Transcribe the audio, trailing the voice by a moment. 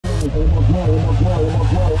know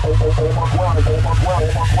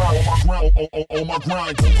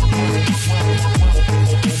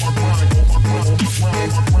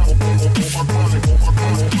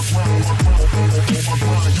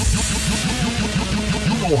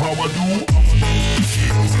how I do.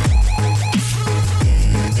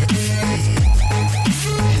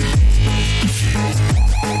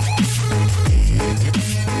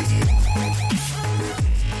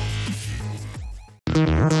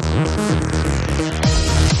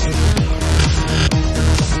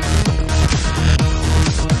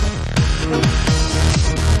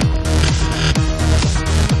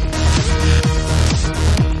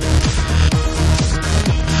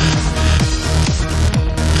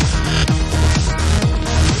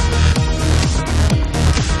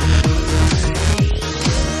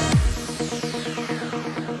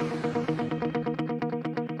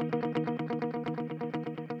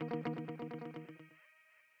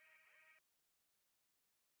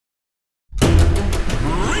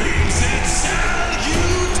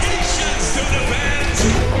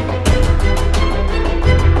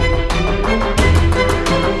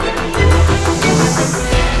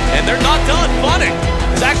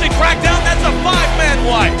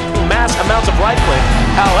 Amounts of right click.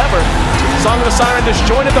 However, Song of the Siren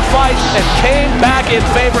disjointed the fight and came back in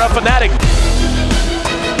favor of Fnatic.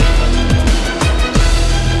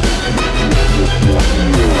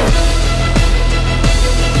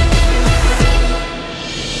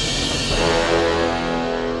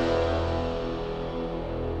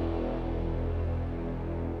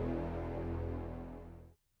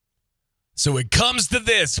 So it comes to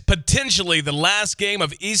this, potentially the last game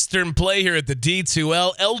of Eastern play here at the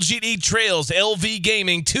D2L. LGD trails LV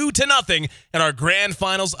Gaming 2-0 in our grand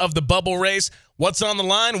finals of the bubble race. What's on the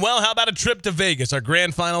line? Well, how about a trip to Vegas? Our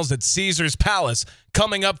grand finals at Caesars Palace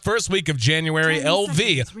coming up first week of January.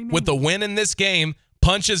 LV, with the win in this game,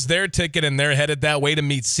 punches their ticket and they're headed that way to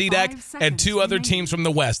meet CDAC and two other teams from the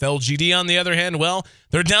West. LGD, on the other hand, well,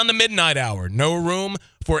 they're down to midnight hour. No room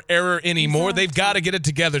for error anymore. They've got to get it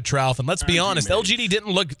together, Trout. And let's be honest, LGD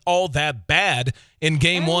didn't look all that bad in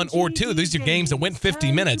game 1 or 2. These are games that went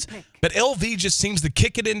 50 minutes. But LV just seems to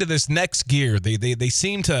kick it into this next gear. They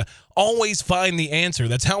seem to always find the answer.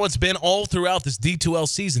 That's how it's been all throughout this D2L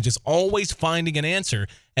season, just always finding an answer.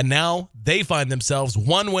 And now they find themselves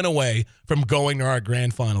one win away from going to our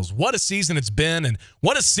grand finals. What a season it's been, and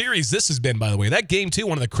what a series this has been, by the way. That game 2,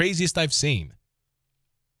 one of the craziest I've seen.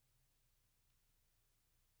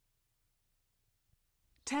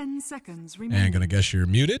 10 seconds remaining. And gonna guess you're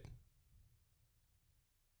muted.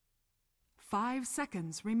 5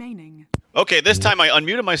 seconds remaining. Okay, this time I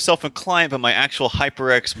unmuted myself in client, but my actual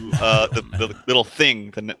HyperX, the little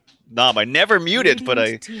thing, the knob, I never muted, but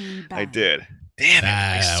I did. Damn it!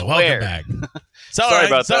 I swear. Welcome back. Sorry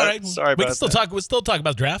about that. Right. Sorry we about can that. We'll still talk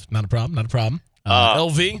about draft. Not a problem. Not a problem.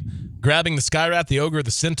 LV grabbing the Skyrat, the Ogre,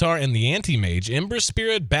 the Centaur, and the Anti-Mage. Ember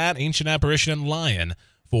Spirit, Bat, Ancient Apparition, and Lion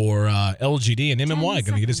for LGD, and MMY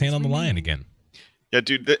going to get his hand on the Lion again. Yeah,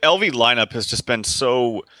 dude, the LV lineup has just been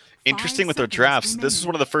so interesting with their drafts. This is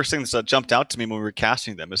one of the first things that jumped out to me when we were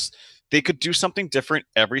casting them, is they could do something different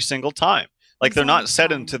every single time. Like, they're not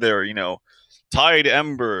set into their, you know, Tide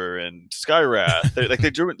Ember and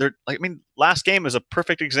Skywrath. I mean, last game is a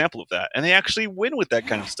perfect example of that, and they actually win with that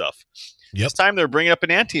kind of stuff. Yep. This time they're bringing up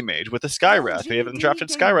an Anti-Mage with a Skywrath. They haven't drafted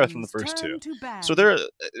Skywrath from the first two. So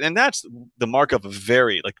and that's the mark of a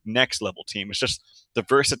very, like, next level team. It's just the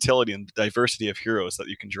versatility and the diversity of heroes that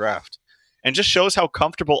you can draft. And just shows how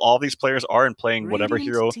comfortable all these players are in playing whatever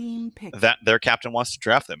hero that their captain wants to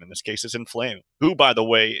draft them. In this case, it's Inflame, who, by the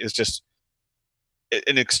way, is just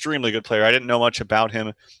an extremely good player. I didn't know much about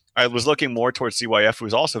him. I was looking more towards CYF,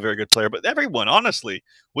 who's also a very good player. But everyone, honestly,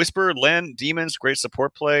 Whisper, Len, Demons, great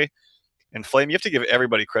support play. And Flame, you have to give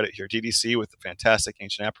everybody credit here. DDC with the fantastic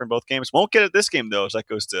Ancient Apper in both games. Won't get it this game, though, as that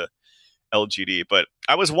goes to LGD. But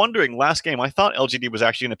I was wondering last game, I thought LGD was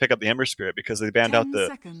actually going to pick up the Ember Spirit because they banned out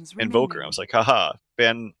the Invoker. I was like, haha,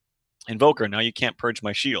 ban Invoker. Now you can't purge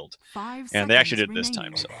my shield. And they actually did this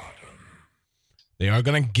time. So they are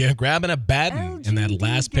going to grab an Abaddon in that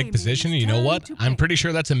last pick position. And you know what? I'm pretty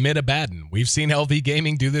sure that's a mid-Abaddon. We've seen LV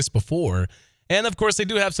Gaming do this before. And, of course, they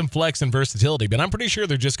do have some flex and versatility, but I'm pretty sure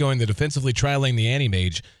they're just going to defensively tri-lane the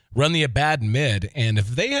Anti-Mage, run the Abaddon mid, and if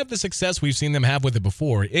they have the success we've seen them have with it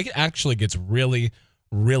before, it actually gets really,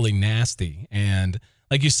 really nasty. And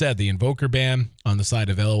like you said, the Invoker ban on the side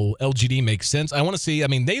of LGD makes sense. I want to see, I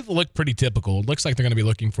mean, they look pretty typical. It looks like they're going to be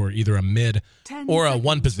looking for either a mid or a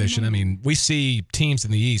one position. I mean, we see teams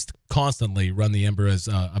in the East constantly run the Ember as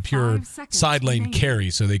a pure side lane carry,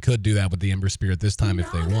 so they could do that with the Ember Spirit this time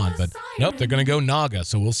if they want. But nope, they're going to go Naga,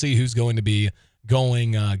 so we'll see who's going to be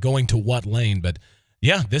going to what lane. But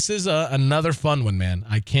yeah, this is another fun one, man.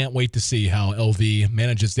 I can't wait to see how LV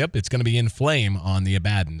manages. Yep, it's going to be in Flame on the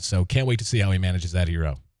Abaddon, so can't wait to see how he manages that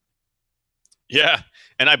hero. Yeah,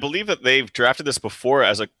 and I believe that they've drafted this before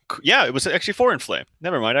as a... Yeah, it was actually 4 in Flame.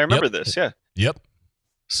 Never mind, I remember this, yeah. Yep.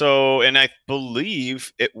 So, and I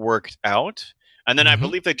believe it worked out. And then I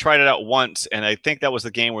believe they tried it out once, and I think that was the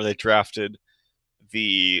game where they drafted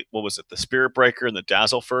the... What was it? The Spirit Breaker and the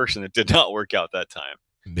Dazzle first, and it did not work out that time.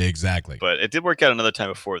 Exactly. But it did work out another time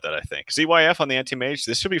before that, I think. ZYF on the Anti-Mage,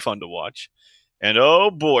 this should be fun to watch. And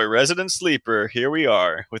oh boy, Resident Sleeper, here we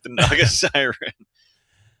are with the Naga Siren.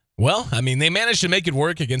 Well, I mean, they managed to make it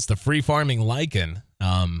work against the free-farming Lycan.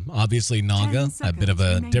 Obviously, Naga, a bit of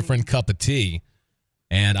a different cup of tea.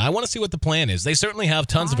 And I want to see what the plan is. They certainly have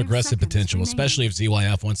tons of aggressive potential, especially if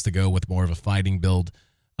ZYF wants to go with more of a fighting build.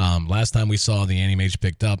 Last time we saw the Anti-Mage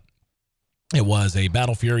picked up, it was a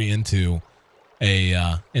Battle Fury into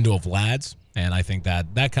a Vlad's, and I think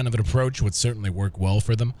that that kind of an approach would certainly work well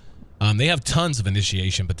for them. They have tons of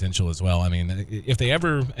initiation potential as well. I mean, if they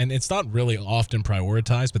ever, and it's not really often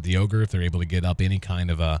prioritized, but the Ogre, if they're able to get up any kind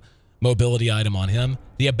of a mobility item on him.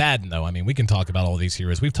 The Abaddon, though, I mean, we can talk about all these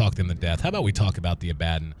heroes. We've talked them to death. How about we talk about the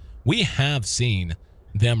Abaddon? We have seen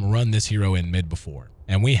them run this hero in mid before,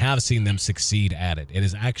 and we have seen them succeed at it. It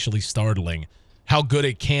is actually startling how good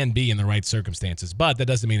it can be in the right circumstances, but that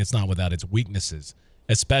doesn't mean it's not without its weaknesses,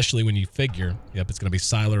 especially when you figure, yep, it's going to be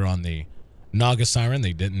Sylar on the Naga Siren.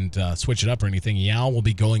 They didn't switch it up or anything. Yao will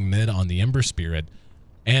be going mid on the Ember Spirit,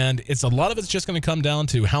 and a lot of it's just going to come down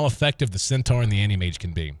to how effective the Centaur and the Anti-Mage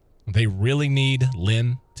can be. They really need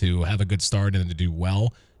Lin to have a good start and to do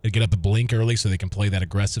well. They get up a blink early so they can play that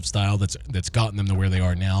aggressive style that's gotten them to where they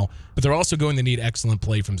are now. But they're also going to need excellent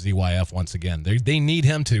play from ZYF once again. They need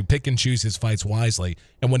him to pick and choose his fights wisely,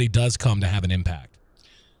 and when he does come, to have an impact.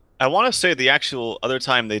 I want to say the actual other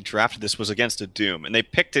time they drafted this was against a Doom, and they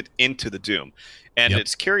picked it into the Doom. And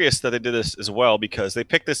it's curious that they did this as well, because they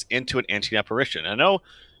picked this into an Ancient Apparition. I know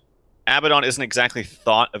Abaddon isn't exactly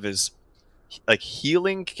thought of his like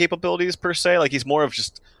healing capabilities per se. Like he's more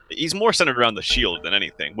centered around the shield than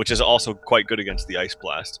anything, which is also quite good against the Ice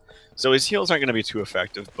Blast. So his heals aren't going to be too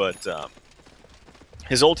effective, but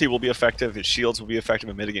his ulti will be effective, his shields will be effective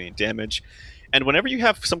at mitigating damage. And whenever you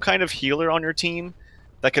have some kind of healer on your team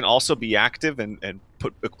that can also be active and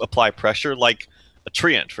apply pressure, like a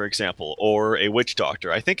Treant, for example, or a Witch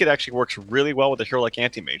Doctor, I think it actually works really well with a hero like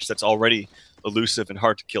Anti-Mage that's already elusive and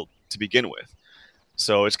hard to kill to begin with.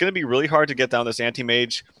 So it's going to be really hard to get down this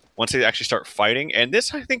Anti-Mage once they actually start fighting. And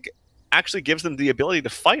this, I think, actually gives them the ability to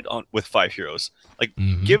fight with 5 heroes. Like,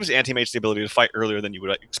 gives Anti-Mage the ability to fight earlier than you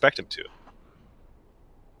would expect him to.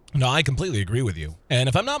 No, I completely agree with you. And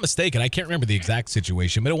if I'm not mistaken, I can't remember the exact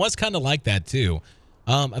situation, but it was kind of like that too.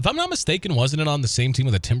 If I'm not mistaken, wasn't it on the same team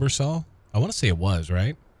with a Timbersaw? I want to say it was,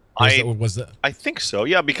 right? I think so,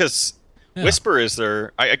 yeah, because... Yeah. Whisper is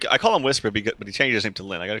their... I call him Whisper, but he changed his name to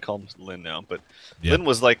Lin. I gotta call him Lin now. But Lin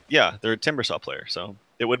was like, yeah, they're a Timbersaw player, so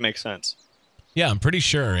it would make sense. Yeah, I'm pretty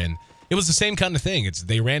sure. And it was the same kind of thing.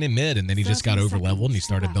 They ran him mid, and then he just got over-leveled, and he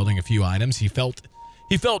started building a few items. He felt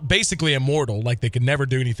basically immortal, like they could never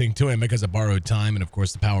do anything to him because of borrowed time and, of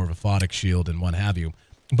course, the power of a Photic Shield and what have you.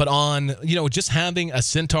 But on, just having a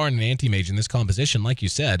Centaur and an Anti-Mage in this composition, like you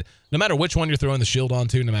said, no matter which one you're throwing the shield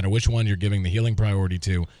onto, no matter which one you're giving the healing priority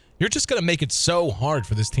to, you're just going to make it so hard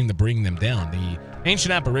for this team to bring them down. The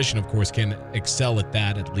Ancient Apparition, of course, can excel at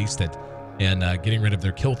that, at least and getting rid of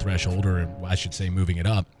their kill threshold, or I should say moving it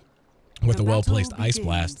up with a well-placed Ice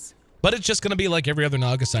Blast. But it's just going to be like every other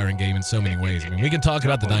Naga Siren game in so many ways. I mean, we can talk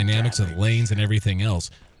about the dynamics of the lanes and everything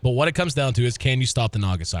else, but what it comes down to is, can you stop the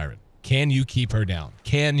Naga Siren? Can you keep her down?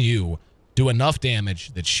 Can you do enough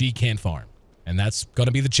damage that she can't farm? And that's going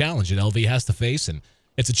to be the challenge that LV has to face, and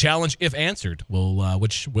it's a challenge, if answered,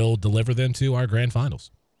 which will deliver them to our grand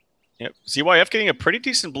finals. Yep. ZYF getting a pretty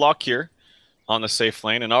decent block here on the safe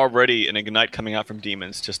lane, and already an Ignite coming out from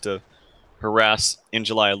Demons just to harass In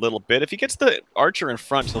July a little bit. If he gets the Archer in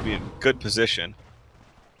front, he'll be in good position.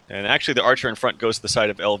 And actually, the Archer in front goes to the side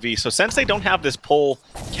of LV. So since they don't have this pull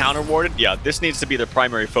counter-warded, yeah, this needs to be their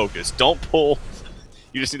primary focus. Don't pull.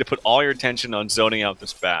 You just need to put all your attention on zoning out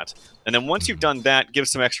this bat. And then once you've done that, give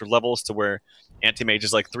some extra levels to where Anti-Mage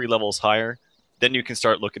is like 3 levels higher. Then you can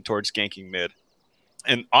start looking towards ganking mid.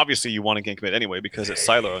 And obviously, you want to gank mid anyway because it's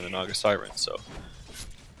Sylar on the Naga Siren. So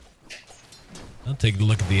I'll take a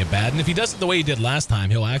look at the Abaddon. If he does it the way he did last time,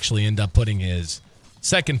 he'll actually end up putting his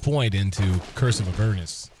second point into Curse of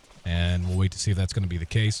Avernus. And we'll wait to see if that's going to be the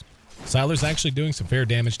case. Siler's actually doing some fair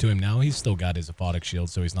damage to him now. He's still got his Aphotic Shield,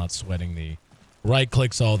 so he's not sweating the right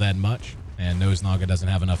clicks all that much. And knows Naga doesn't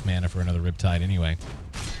have enough mana for another Riptide anyway.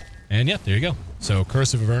 And yeah, there you go. So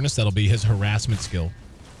Curse of Avernus, that'll be his harassment skill.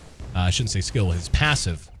 I shouldn't say skill, his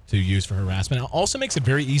passive to use for harassment. It also makes it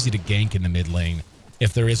very easy to gank in the mid lane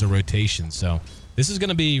if there is a rotation. So this is going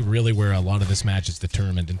to be really where a lot of this match is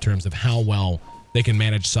determined in terms of how well they can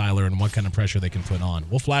manage Sylar and what kind of pressure they can put on.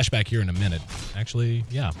 We'll flash back here in a minute. Actually,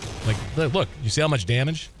 yeah. Like, look, you see how much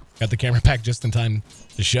damage? Got the camera back just in time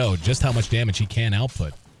to show just how much damage he can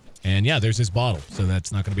output. And yeah, there's his bottle, so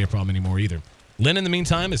that's not going to be a problem anymore either. Lin, in the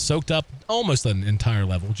meantime, is soaked up almost an entire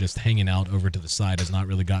level, just hanging out over to the side, has not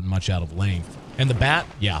really gotten much out of lane. And the Bat,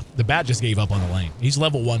 yeah, the Bat just gave up on the lane. He's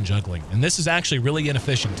level 1 juggling, and this is actually really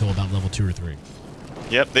inefficient until about level 2 or 3.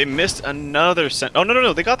 Yep, they missed another Oh,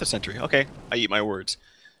 no, they got the sentry. Okay, I eat my words.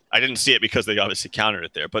 I didn't see it because they obviously countered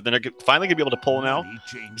it there, but then they're finally going to be able to pull now.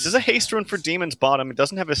 This is a haste rune for Demon's bottom. It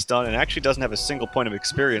doesn't have a stun, and actually doesn't have a single point of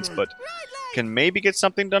experience, but can maybe get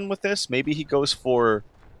something done with this. Maybe he goes for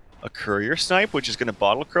a courier snipe, which is going to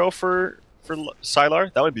bottle crow for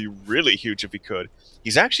Sylar. That would be really huge if he could.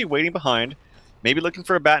 He's actually waiting behind, maybe looking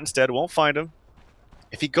for a bat instead. Won't find him.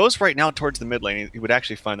 If he goes right now towards the mid lane, he would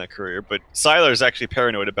actually find that courier, but Sylar is actually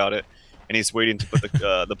paranoid about it, and he's waiting to put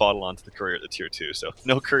the bottle onto the courier at the tier 2, so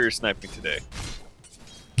no courier sniping today.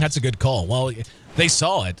 That's a good call. Well, they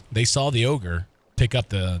saw it. They saw the Ogre pick up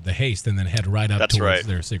the haste and then head right up towards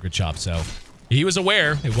their Sacred Chop, so he was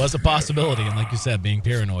aware it was a possibility, and like you said, being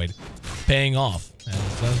paranoid, paying off. And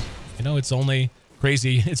so, you know, it's only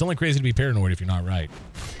crazy to be paranoid if you're not right.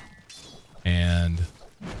 And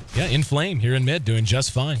yeah, Inflame here in mid doing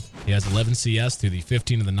just fine. He has 11 CS to the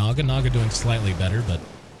 15 of the Naga. Naga doing slightly better, but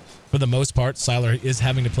for the most part, Sylar is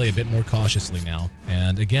having to play a bit more cautiously now.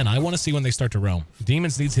 And again, I want to see when they start to roam.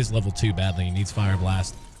 Demons needs his level 2 badly. He needs Fire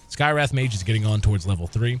Blast. Skywrath Mage is getting on towards level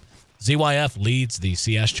 3. ZYF leads the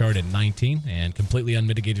CS chart at 19 and completely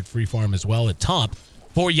unmitigated free farm as well at top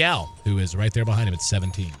for Yao, who is right there behind him at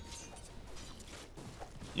 17.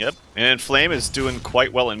 Yep, and Flame is doing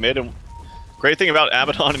quite well in mid, and great thing about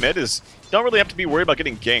Abaddon mid is you don't really have to be worried about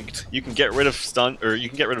getting ganked. You can get rid of stun, or you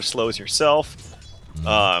can get rid of slows yourself.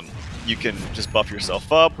 You can just buff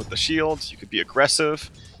yourself up with the shields. You could be aggressive.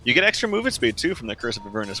 You get extra movement speed too from the Curse of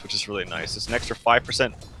Avernus, which is really nice. It's an extra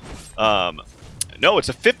 5%. No, it's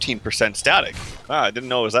a 15% static. Ah, I didn't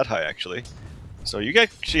know it was that high actually. So you can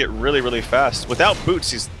actually get really, really fast. Without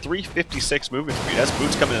boots, he's 356 movement speed. Has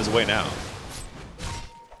boots coming his way now.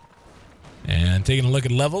 And taking a look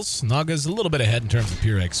at levels, Naga's a little bit ahead in terms of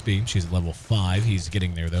pure XP. She's at level 5. He's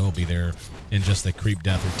getting there, though. He'll be there in just a creep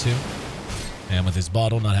death or two. And with his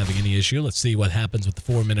bottle not having any issue, let's see what happens with the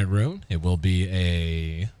 4-minute rune. It will be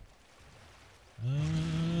a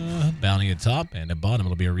bounty at top, and at bottom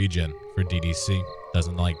it'll be a regen for DDC.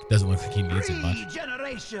 Doesn't look like he needs it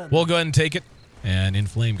much. We'll go ahead and take it. And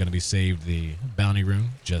Inflame going to be saved the bounty rune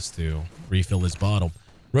just to refill his bottle.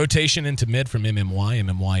 Rotation into mid from MMY.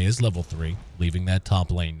 MMY is level 3, leaving that top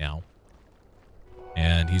lane now.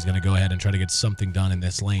 And he's going to go ahead and try to get something done in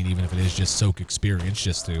this lane, even if it is just soak experience,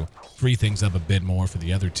 just to free things up a bit more for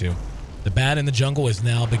the other two. The Bat in the jungle is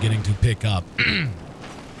now beginning to pick up.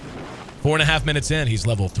 4.5 minutes in, he's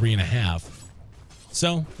level 3.5.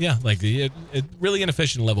 So, yeah, like really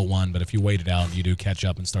inefficient level 1, but if you wait it out, you do catch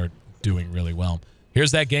up and start doing really well.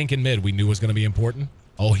 Here's that gank in mid we knew was going to be important.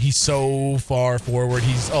 Oh, he's so far forward.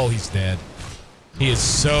 He's dead. He is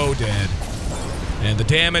so dead. And the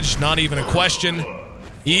damage, not even a question.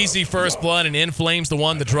 Easy first blood, and Inflame's the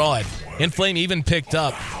one to draw it. Inflame even picked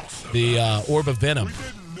up the Orb of Venom.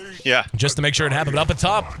 Yeah. Just to make sure it happened. But up at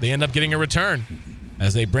top, they end up getting a return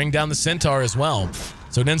as they bring down the Centaur as well.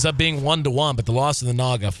 So it ends up being 1-1, but the loss of the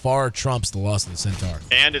Naga far trumps the loss of the Centaur.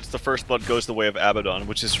 And it's the first blood goes the way of Abaddon,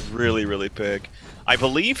 which is really, really big. I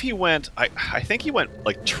believe he went, I think he went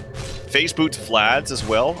like face boots Vlads as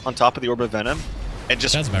well on top of the Orb of Venom and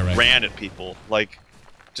just ran at people. Like,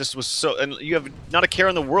 just was so, and you have not a care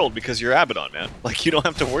in the world because you're Abaddon, man. Like, you don't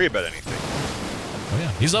have to worry about anything. Oh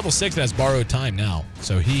yeah, he's level 6 and has borrowed time now,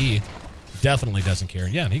 so he definitely doesn't care.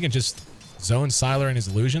 Yeah, and he can just zone Sylar and his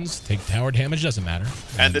illusions, take tower damage, doesn't matter.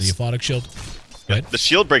 And the Aphotic Shield. The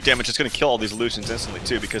shield break damage is going to kill all these illusions instantly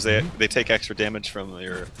too, because they take extra damage from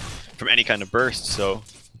any kind of burst. So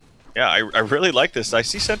yeah, I really like this. I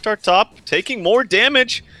see Centaur top taking more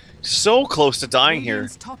damage, so close to dying here,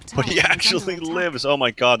 but he actually lives. Oh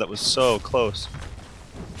my god, that was so close.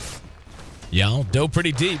 Yao dove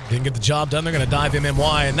pretty deep. Didn't get the job done. They're going to dive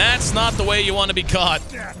MMY, and that's not the way you want to be caught.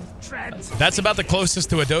 That's about the closest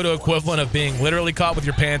to a Dodo equivalent of being literally caught with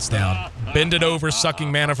your pants down. Bend it over,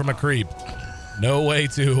 sucking mana from a creep. No way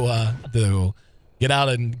to get out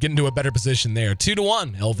and get into a better position there.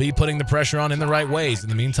 2-1. LV putting the pressure on in the right ways. In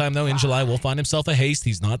the meantime, though, Injuly will find himself a haste.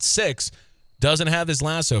 He's not 6. Doesn't have his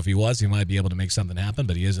lasso. If he was, he might be able to make something happen,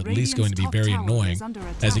 but he is at least going to be very annoying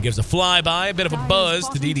as he gives a flyby, a bit of a buzz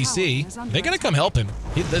to DDC. They're going to come help him.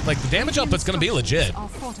 Like, the damage output's going to be legit.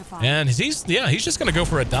 And he's just going to go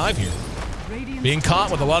for a dive here. Being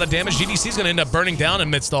caught with a lot of damage, DDC's going to end up burning down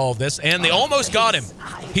amidst all of this, and they almost got him.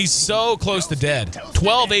 He's so close to dead.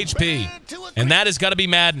 12 HP, and that has got to be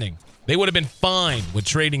maddening. They would have been fine with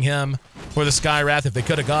trading him for the Sky Wrath if they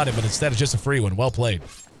could have got him, but instead it's just a free one. Well played.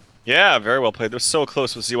 Yeah, very well played. They're so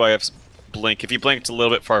close with ZYF's blink. If he blinked a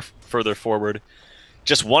little bit further forward,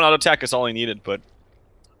 just one auto attack is all he needed, but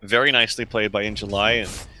very nicely played by Injuly,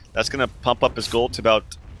 and that's going to pump up his gold to about...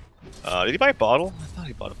 did he buy a bottle? I thought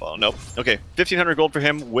he bought a bottle. Nope. Okay, 1,500 gold for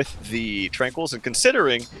him with the Tranquils, and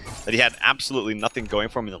considering that he had absolutely nothing going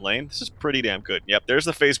for him in the lane, this is pretty damn good. Yep, there's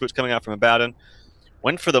the phase boots coming out from Abaddon.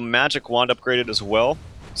 Went for the magic wand upgraded as well,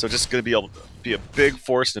 so just going to be able to be a big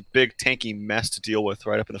force and a big tanky mess to deal with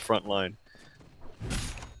right up in the front line.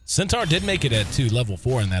 Centaur did make it to level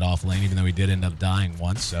 4 in that off lane, even though he did end up dying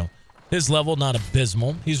once, so his level not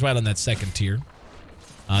abysmal. He's right on that second tier.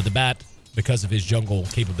 The Bat, because of his jungle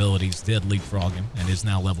capabilities, did leapfrog him and is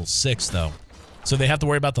now level 6, though. So they have to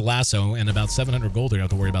worry about the lasso, and about 700 gold, they have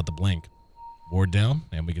to worry about the blink. Ward down,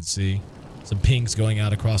 and we can see some pings going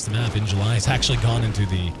out across the map. Injuly has actually gone into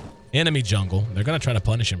the enemy jungle. They're going to try to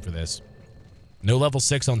punish him for this. No level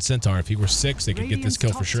 6 on Centaur. If he were 6, they could get this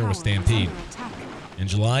kill for sure with Stampede.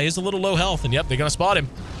 Injuly is a little low health, and yep, they're going to spot him.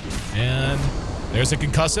 And there's a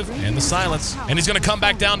concussive and the silence. And he's going to come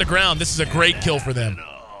back down to ground. This is a great kill for them.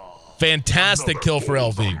 Fantastic kill for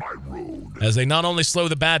LV. As they not only slow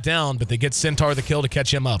the Bat down, but they get Centaur the kill to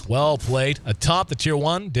catch him up. Well played. Atop the tier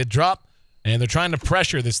 1 did drop, and they're trying to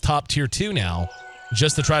pressure this top tier 2 now,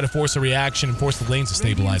 just to try to force a reaction and force the lanes to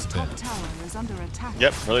stabilize a bit.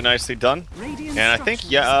 Yep, really nicely done. And I think,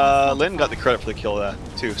 yeah, Lin got the credit for the kill of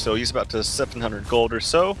that, too. So he's about to 700 gold or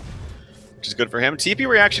so, which is good for him. TP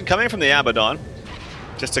reaction coming from the Abaddon,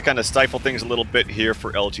 just to kind of stifle things a little bit here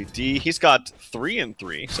for LGD. He's got 3 and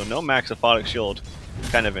 3, so no max aphotic shield.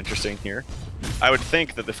 Kind of interesting here. I would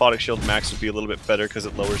think that the aphotic shield max would be a little bit better because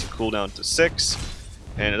it lowers the cooldown to 6.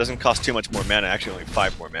 And it doesn't cost too much more mana, actually only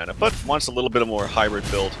 5 more mana, but wants a little bit of more hybrid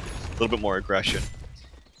build, a little bit more aggression.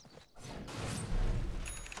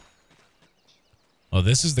 Well,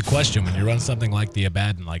 this is the question when you run something like the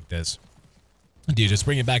Abaddon like this. Do you just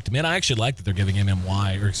bring it back to mid? I actually like that they're giving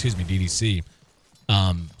MMY, or excuse me, DDC,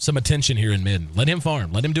 some attention here in mid. Let him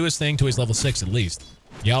farm. Let him do his thing till he's level 6 at least.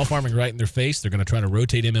 Yao farming right in their face. They're going to try to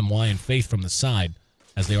rotate MMY and Faith from the side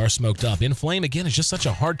as they are smoked up. Inflame, again, is just such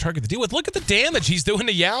a hard target to deal with. Look at the damage he's doing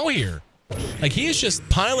to Yao here. Like, he is just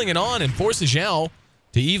piling it on and forces Yao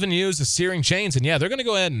to even use the Searing Chains. And yeah, they're going to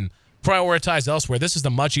go ahead and prioritize elsewhere. This is the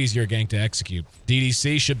much easier gank to execute.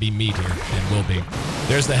 DDC should be meat here, and will be.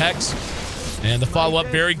 There's the Hex. And the follow-up,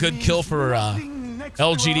 very good kill for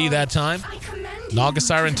LGD that time. Naga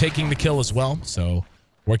Siren taking the kill as well, so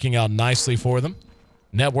working out nicely for them.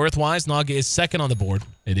 Net worth-wise, Naga is second on the board.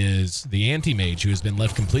 It is the anti-mage who has been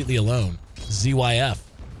left completely alone, ZYF,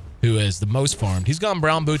 who is the most farmed. He's gone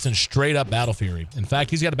Brown Boots and straight up Battle Fury. In fact,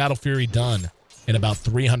 he's got a Battle Fury done in about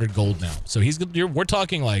 300 gold now. So we're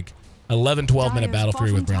talking like 11, 12-minute Battle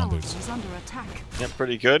Fury with Brown Boots. Yeah,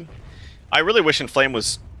 pretty good. I really wish Inflame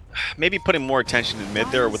was maybe putting more attention in mid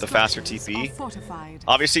there with a faster TP.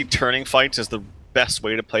 Obviously, turning fights is the best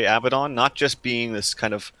way to play Abaddon, not just being this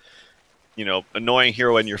kind of, you know, annoying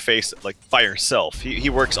hero in your face like by yourself. He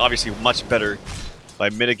works obviously much better by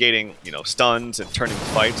mitigating, you know, stuns and turning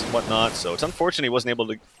fights and whatnot. So it's unfortunate he wasn't able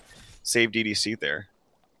to save DDC there.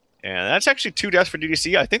 And that's actually 2 deaths for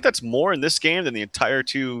DDC. I think that's more in this game than the entire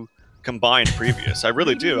 2 combined previous. I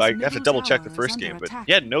really do. I have to double check the first game, but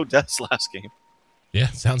he had no deaths last game. Yeah,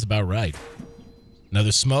 sounds about right.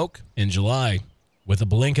 Another smoke in July with a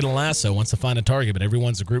blink and a lasso wants to find a target, but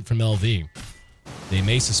everyone's a group from LV. They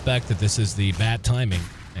may suspect that this is the bad timing,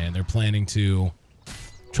 and they're planning to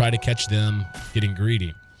try to catch them getting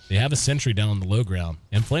greedy. They have a sentry down on the low ground,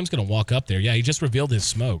 and Flame's going to walk up there. Yeah, he just revealed his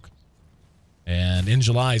smoke. And in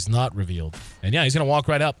July is not revealed. And yeah, he's going to walk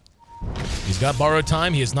right up. He's got borrowed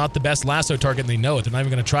time. He is not the best lasso target, and they know it. They're not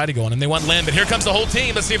even going to try to go on him. They want Lin, but here comes the whole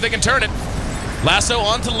team. Let's see if they can turn it. Lasso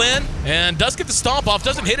onto Lin, and does get the stomp off.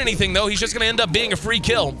 Doesn't hit anything, though. He's just going to end up being a free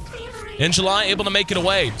kill. In July, able to make it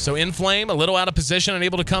away. So Inflame, a little out of position,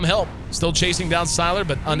 unable to come help. Still chasing down Siler,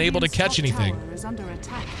 but unable to catch anything.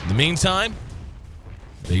 In the meantime,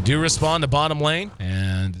 they do respond to bottom lane,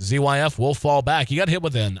 and ZYF will fall back. He got hit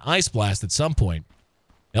with an Ice Blast at some point.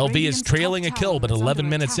 LV is trailing a kill, but 11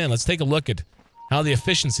 minutes in. Let's take a look at how the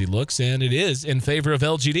efficiency looks, and it is in favor of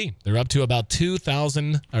LGD. They're up to about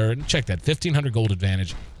 2,000, or check that, 1,500 gold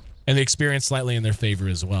advantage, and the experience slightly in their favor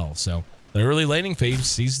as well. So the early laning phase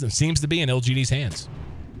seems to be in LGD's hands.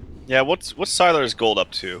 Yeah, what's Siler's gold up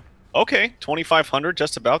to? Okay, 2,500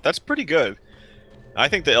 just about. That's pretty good. I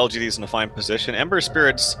think the LGD is in a fine position. Ember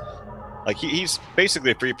Spirit's, like, he's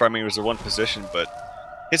basically free farming as a one position, but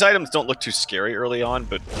his items don't look too scary early on,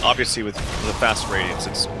 but obviously with the fast radiance,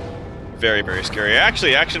 it's very, very scary.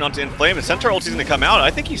 Actually, action onto Inflame. The Centaur ulti's going to come out.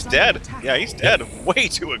 I think he's dead. Yeah, he's dead. Yep. Way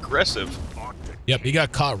too aggressive. Yep, he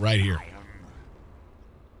got caught right here.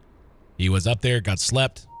 He was up there, got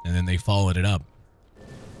slept, and then they followed it up.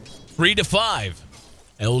 3-5.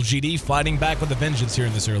 LGD fighting back with a vengeance here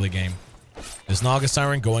in this early game. This Naga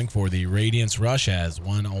Siren going for the Radiance Rush, as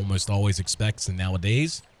one almost always expects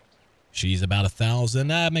nowadays. She's about 1,000,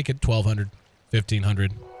 make it 1,200,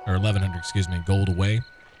 1,500, or 1,100, excuse me, gold away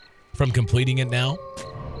from completing it now.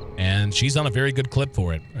 And she's on a very good clip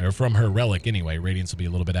for it, or from her relic anyway. Radiance will be a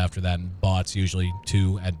little bit after that, and bots usually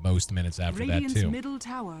 2 at most minutes after that too. Middle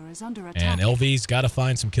tower is under attack. And LV's got to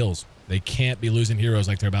find some kills. They can't be losing heroes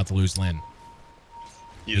like they're about to lose Lin.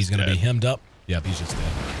 He's going to be hemmed up. Yep, he's just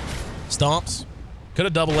dead. Stomps. Could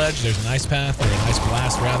have double edged. There's an ice path, or an ice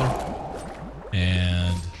blast rather.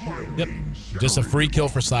 And yep, just a free kill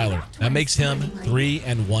for Siler. That makes him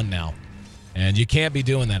 3-1 now. And you can't be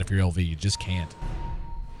doing that if you're LV. You just can't.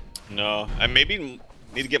 No, and maybe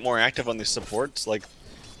need to get more active on these supports. Like,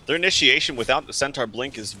 their initiation without the Centaur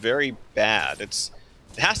Blink is very bad. It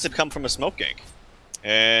has to come from a smoke gank.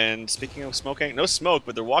 And speaking of smoke gank, no smoke,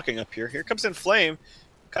 but they're walking up here. Here comes Inflame.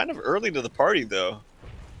 Kind of early to the party, though.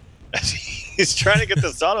 He's trying to get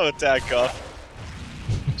this auto attack off.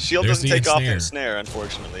 Shield doesn't take off in snare,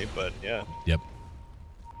 unfortunately, but yeah. Yep.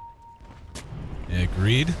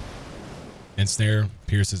 Agreed. Ensnare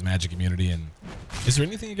pierces magic immunity, and is there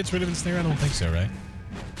anything that gets rid of Ensnare? I don't think so, right?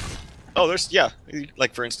 Oh, there's, yeah.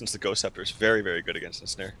 Like, for instance, the Ghost Scepter is very, very good against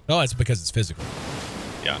Ensnare. Oh, it's because it's physical.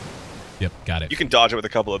 Yeah. Yep, got it. You can dodge it with a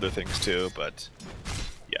couple other things, too, but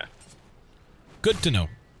yeah. Good to know.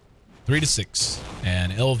 3-6.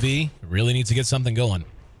 And LV really needs to get something going.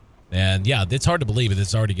 And yeah, it's hard to believe, but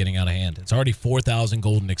it's already getting out of hand. It's already 4,000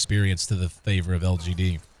 golden experience to the favor of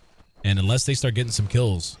LGD. And unless they start getting some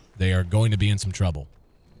kills, they are going to be in some trouble.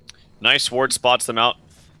 Nice ward spots them out.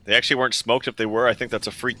 They actually weren't smoked. If they were, I think that's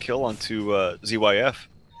a free kill onto ZYF. And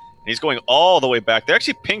he's going all the way back. They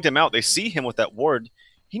actually pinged him out. They see him with that ward.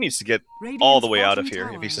 He needs to get all the way out of here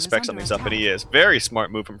if he suspects something's up, and he is. Very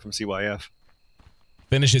smart movement from CYF.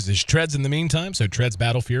 Finishes his treads in the meantime, so treads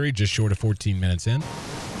Battle Fury just short of 14 minutes in.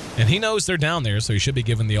 And he knows they're down there, so he should be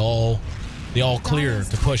given the all clear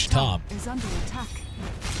to push top.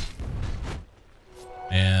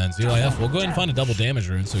 And ZYF will go ahead and find a double damage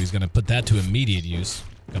rune, so he's going to put that to immediate use.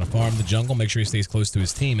 Going to farm the jungle, make sure he stays close to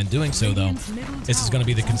his team. In doing so, though, this is going to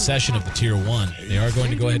be the concession of the Tier 1. They are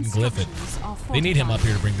going to go ahead and glyph it. They need him up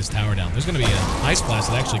here to bring this tower down. There's going to be an Ice Blast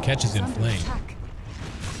that actually catches in flame.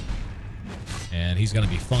 And he's going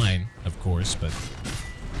to be fine, of course, but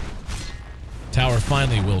tower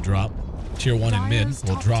finally will drop. Tier 1 and mid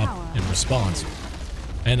will drop in response.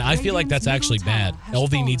 And I feel like that's actually bad.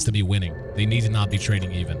 LV needs to be winning. They need to not be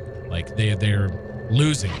trading even. Like, they're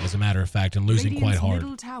losing, as a matter of fact, and losing quite hard.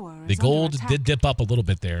 The gold did dip up a little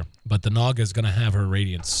bit there, but the Naga is going to have her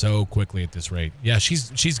Radiance so quickly at this rate. Yeah,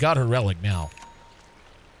 she's got her relic now.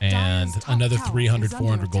 And another 300,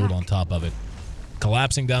 400 gold on top of it.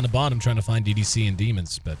 Collapsing down the bottom, trying to find DDC and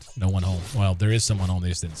demons, but no one home. Well, there is someone home, they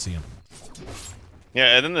just didn't see him.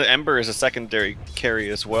 Yeah, and then the Ember is a secondary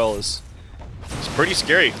carry as well. It's pretty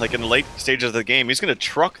scary. Like, in the late stages of the game, he's going to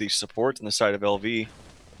truck these supports on the side of LV.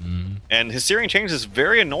 And his Searing Change is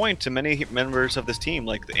very annoying to many members of this team.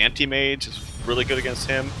 Like, the Anti-Mage is really good against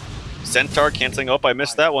him. Centaur canceling. Oh, I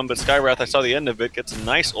missed that one, but Skywrath, I saw the end of it. Gets a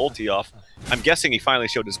nice ulti off. I'm guessing he finally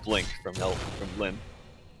showed his blink from Lin.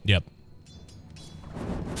 Yep.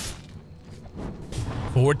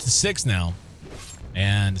 4-6 now.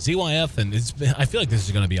 And ZYF, and I feel like this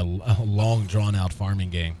is going to be a long, drawn-out farming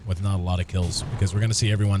game with not a lot of kills, because we're going to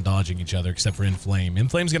see everyone dodging each other except for Inflame.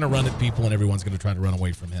 Inflame's going to run at people, and everyone's going to try to run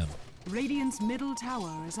away from him. Radiant's middle tower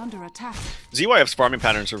is under attack. ZYF's farming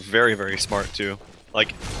patterns are very, very smart, too.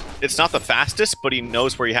 Like, it's not the fastest, but he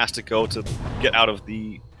knows where he has to go to get out of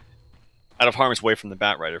harm's way from the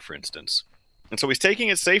Bat Rider, for instance. And so he's taking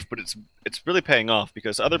it safe, but it's really paying off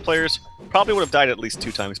because other players probably would have died at least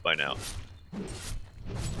 2 times by now.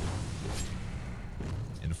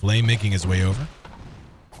 And Flame making his way over.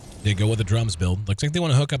 They go with the drums build. Looks like they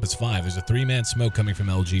want to hook up as 5. There's a 3-man smoke coming from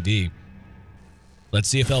LGD. Let's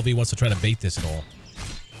see if LV wants to try to bait this at all.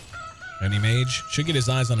 Any mage should get his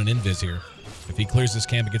eyes on an invis here. If he clears this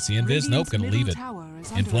camp and gets the invis, nope, gonna leave it.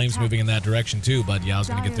 In Flames moving in that direction too, but Yao's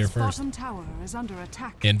gonna get there first.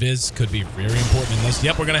 Invis could be very important in this.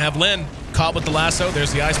 Yep, we're gonna have Lin caught with the lasso.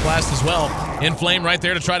 There's the Ice Blast as well. In Flame right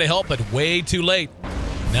there to try to help, but way too late.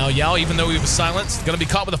 Now Yao, even though he was silenced, gonna be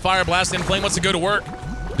caught with a Fire Blast. In Flame wants to go to work.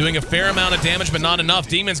 Doing a fair amount of damage, but not enough.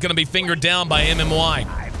 Demon's gonna be fingered down by MMY.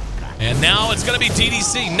 And now it's gonna be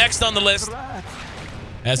DDC next on the list.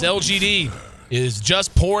 As LGD is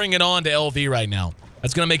just pouring it on to LV right now.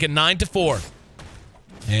 That's going to make it 9-4.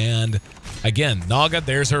 And again, Naga,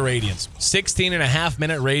 there's her Radiance.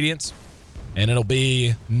 16.5-minute Radiance. And it'll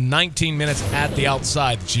be 19 minutes at the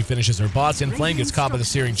outside that she finishes her boss. In Flame gets caught by the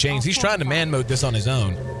Searing Chains. He's trying to man mode this on his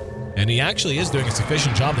own. And he actually is doing a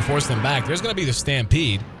sufficient job to force them back. There's going to be the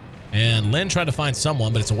Stampede. And Lin tried to find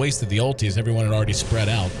someone, but it's a waste of the ulti as everyone had already spread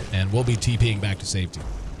out. And we'll be TPing back to safety.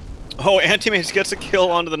 Oh, Anti-Mage gets a kill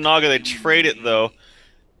onto the Naga. They trade it, though.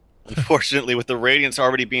 Unfortunately, with the Radiance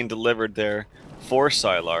already being delivered there for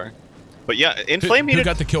Sylar. But yeah, In Flame needed... Who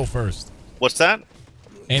got the kill first? What's that?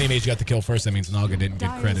 Anti-Mage got the kill first. That means Naga didn't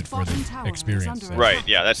get credit for the experience. Right,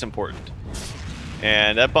 yeah, that's important.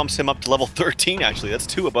 And that bumps him up to level 13, actually. That's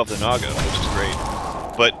 2 above the Naga, which is great.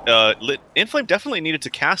 But In Flame definitely needed to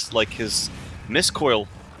cast, like, his Miscoil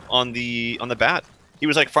on the bat. He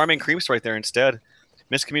was, like, farming creeps right there instead.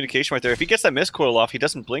 Miscommunication right there. If he gets that Miscoil off, he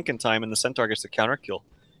doesn't blink in time, and the Centaur gets the counter kill.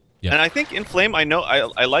 Yep. And I think In Flame, I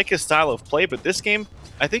like his style of play, but this game,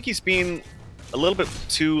 I think he's being a little bit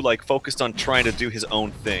too like focused on trying to do his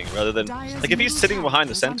own thing, rather than like if he's sitting behind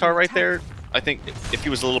the Centaur right there. I think if he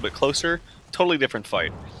was a little bit closer, totally different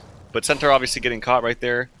fight. But Centaur obviously getting caught right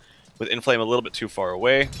there with In Flame a little bit too far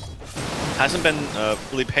away. Hasn't been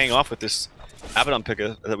really paying off with this Abaddon pick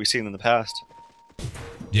that we've seen in the past.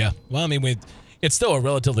 Yeah, well, I mean, it's still a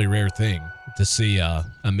relatively rare thing to see a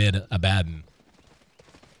mid Abaddon.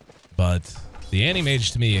 But the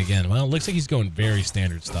Anti-Mage to me, again, well, it looks like he's going very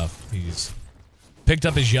standard stuff. He's picked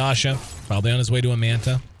up his Yasha, probably on his way to a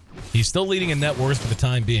Manta. He's still leading in net worth for the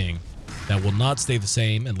time being. That will not stay the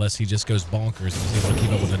same unless he just goes bonkers and is able to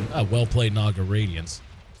keep up with a well-played Naga Radiance.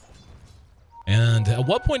 And at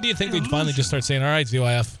what point do you think they'd finally just start saying, all right,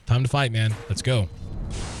 ZYF, time to fight, man. Let's go.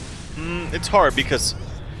 It's hard because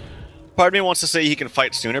part of me wants to say he can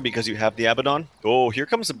fight sooner because you have the Abaddon. Oh, here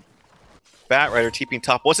comes a Bat Rider TPing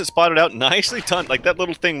top. Was it spotted out? Nicely done. Like that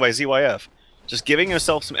little thing by ZYF. Just giving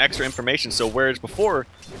himself some extra information. So whereas before,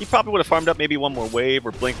 he probably would have farmed up maybe one more wave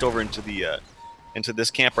or blinked over into the into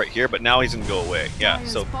this camp right here, but now he's going to go away. Yeah,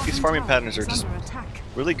 so these farming patterns are just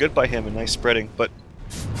really good by him and nice spreading. But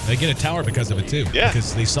they get a tower because of it too. Yeah.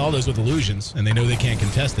 Because they saw those with illusions and they know they can't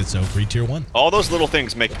contest it, so free tier 1. All those little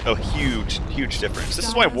things make a huge, huge difference. This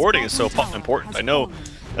is why warding is so important. I know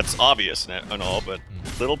that's obvious and all, but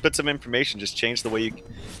little bits of information just change the way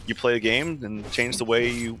you play a game and change the way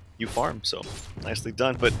you farm. So nicely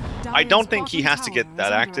done. But I don't think he has to get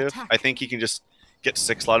that active. I think he can just get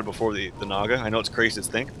 6 slotted before the Naga. I know it's crazy to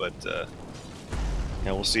think, but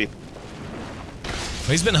yeah, we'll see.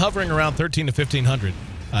 He's been hovering around 13 to 1500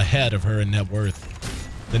 ahead of her in net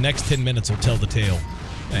worth. The next 10 minutes will tell the tale.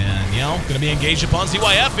 And, you know, going to be engaged upon.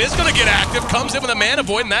 ZYF is going to get active. Comes in with a Mana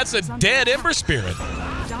Void, and that's a dead Ember Spirit.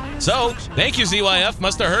 So, thank you, ZYF.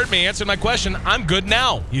 Must have heard me. Answered my question. I'm good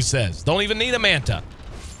now, he says. Don't even need a Manta.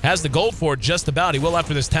 Has the gold for it just about. He will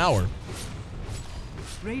after this tower.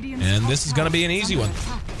 And this is going to be an easy one.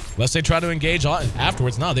 Unless they try to engage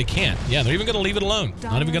afterwards. No, they can't. Yeah, they're even going to leave it alone.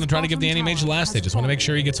 Not even going to try to give the Anti-Mage the last. They just want to make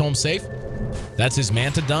sure he gets home safe. That's his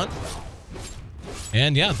Manta done.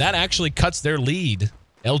 And yeah, that actually cuts their lead,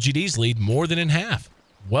 LGD's lead, more than in half.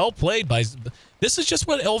 Well played by... This is just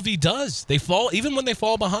what LV does. They fall, even when they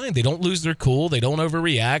fall behind, they don't lose their cool. They don't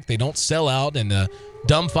overreact. They don't sell out and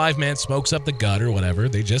dumb 5-man smokes up the gut or whatever.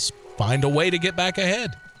 They just find a way to get back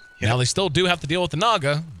ahead. Yeah. Now, they still do have to deal with the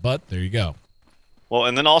Naga, but there you go. Well,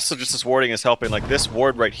 and then also just this warding is helping. Like this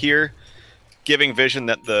ward right here, giving vision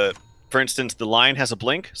that for instance, the line has a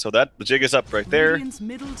blink, so that the jig is up right there.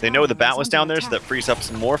 They know the bat was down there, so that frees up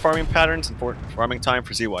some more farming patterns and farming time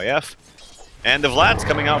for ZYF. And the Vlad's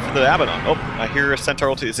coming out for the Abaddon. Oh, I hear a Centaur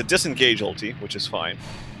ulti. It's a disengage ulti, which is fine.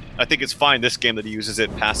 I think it's fine this game that he uses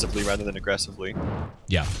it passively rather than aggressively.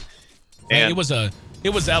 Yeah. And it was a It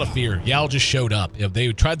was out of fear. Yao just showed up.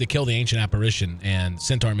 They tried to kill the Ancient Apparition, and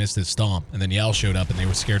Centaur missed his stomp, and then Yao showed up, and they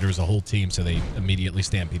were scared there was a whole team, so they immediately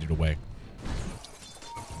stampeded away.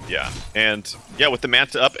 Yeah, and yeah, with the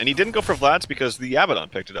Manta up, and he didn't go for Vlad's because the Abaddon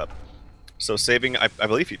picked it up. So saving, I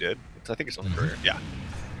believe he did. I think it's on the courier. Yeah.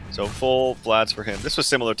 So full Vlad's for him. This was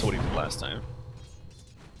similar to what he did last time.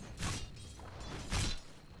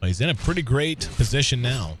 Well, he's in a pretty great position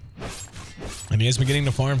now. And he has been getting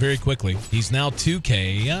to farm very quickly. He's now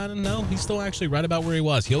 2K. I don't know. He's still actually right about where he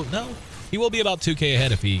was. He will be about 2K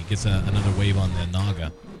ahead if he gets another wave on the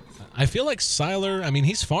Naga. I feel like Sylar, I mean,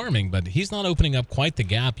 he's farming, but he's not opening up quite the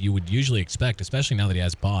gap you would usually expect, especially now that he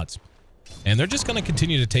has bots. And they're just going to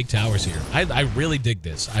continue to take towers here. I really dig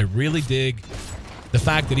this. I really dig the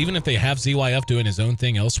fact that even if they have ZYF doing his own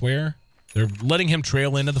thing elsewhere, they're letting him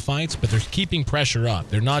trail into the fights, but they're keeping pressure up.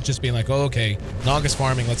 They're not just being like, oh, okay, Naga's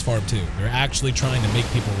farming, let's farm too. They're actually trying to make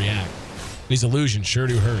people react. These illusions sure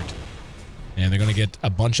do hurt. And they're going to get a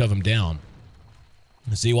bunch of them down.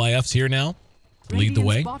 ZYF's here now. Lead the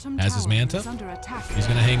way. Has his Manta. He's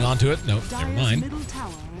going to hang on to it. Nope, never mind.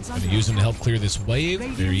 Going to use him to help clear this wave.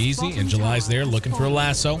 Very easy. And July's there looking for a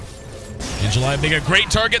lasso. And July being a great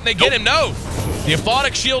target, and they get him. No! The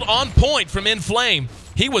Aphotic Shield on point from Inflame.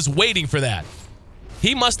 He was waiting for that.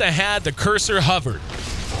 He must have had the cursor hovered.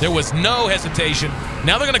 There was no hesitation.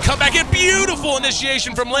 Now they're going to come back in. Beautiful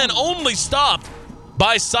initiation from Lin. Only stopped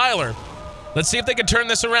by Sylar. Let's see if they can turn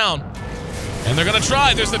this around. And they're going to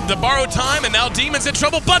try. There's the borrowed time, and now Demon's in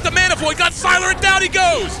trouble. But the Mana Void got Sylar, and down he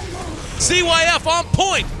goes. CYF on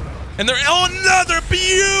point. And they're another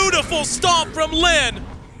beautiful stomp from Lin.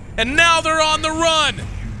 And now they're on the run.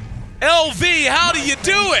 LV, how do you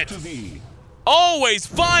do it? Always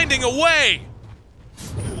finding a way.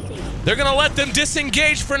 They're going to let them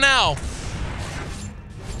disengage for now.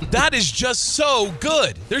 That is just so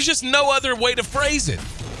good. There's just no other way to phrase it.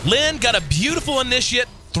 Lin got a beautiful initiate.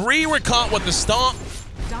 3 were caught with the stomp.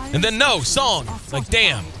 And then no, Song. Like,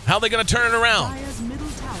 damn, how are they going to turn it around?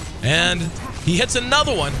 And he hits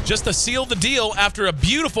another one just to seal the deal after a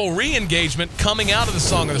beautiful re-engagement coming out of the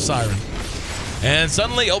Song of the Siren. And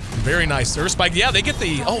suddenly, oh, very nice. Earth Spike. Yeah, they get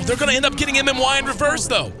the... Oh, they're going to end up getting MMY in reverse,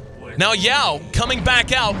 though. Now Yao, coming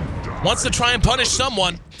back out, wants to try and punish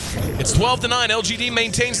someone. It's 12-9. LGD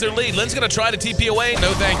maintains their lead. Lin's going to try to TP away.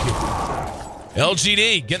 No, thank you.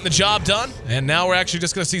 LGD getting the job done. And now we're actually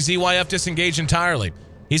just going to see ZYF disengage entirely.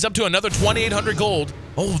 He's up to another 2,800 gold.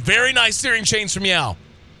 Oh, very nice steering chains from Yao.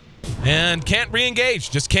 And can't re-engage.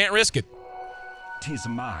 Just can't risk it. 'Tis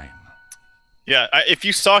mine. Yeah, if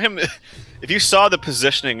you saw him... If you saw the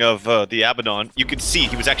positioning of the Abaddon, you could see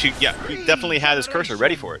he was actually, yeah, he definitely had his cursor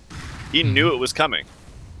ready for it. He knew it was coming.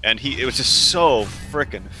 And it was just so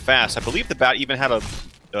freaking fast. I believe the bat even had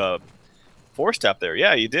a 4-step there.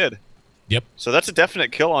 Yeah, he did. Yep. So that's a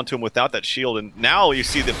definite kill onto him without that shield. And now you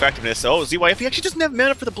see the effectiveness. Oh, ZYF, he actually doesn't have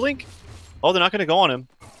mana for the blink. Oh, they're not going to go on him.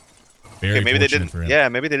 Very okay, maybe they didn't. For him. Yeah,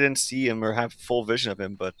 maybe they didn't see him or have full vision of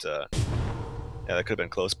him. But yeah, that could have been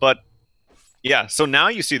close. But yeah, so now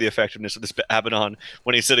you see the effectiveness of this Abaddon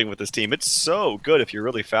when he's sitting with his team. It's so good if you're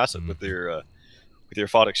really fast with your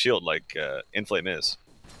Aphotic Shield like Inflame is.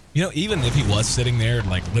 You know, even if he was sitting there,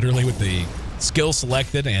 like literally with the skill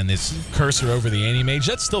selected and his cursor over the Anti-Mage,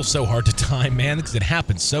 that's still so hard to time, man, because it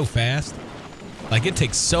happens so fast. Like, it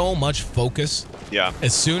takes so much focus. Yeah.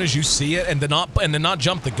 As soon as you see it, and then not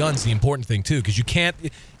jump the gun's the important thing too, because you can't.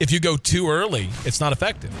 If you go too early, it's not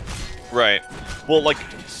effective. Right. Well, like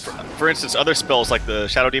for instance, other spells like the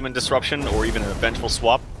Shadow Demon Disruption or even a Vengeful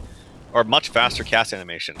Swap are much faster cast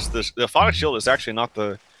animations. The Aphotic Shield is actually not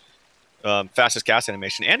the fastest cast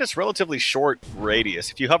animation, and it's relatively short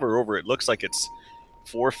radius. If you hover over it, looks like it's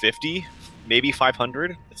 450, maybe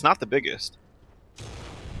 500. It's not the biggest.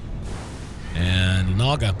 And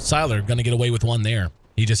Naga, Sylar, going to get away with one there.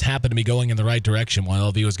 He just happened to be going in the right direction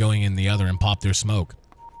while LV was going in the other and popped their smoke.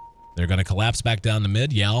 They're going to collapse back down the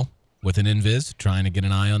mid. Yao with an invis, trying to get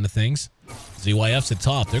an eye on the things. ZYF's at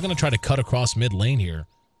top. They're going to try to cut across mid lane here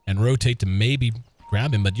and rotate to maybe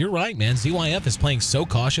grab him. But you're right, man. ZYF is playing so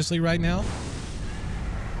cautiously right now.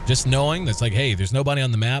 Just knowing that's like, hey, there's nobody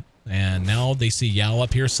on the map. And now they see Yao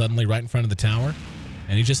up here suddenly right in front of the tower.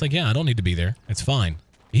 And he's just like, yeah, I don't need to be there. It's fine.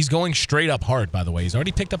 He's going straight up hard, by the way. He's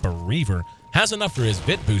already picked up a Reaver. Has enough for his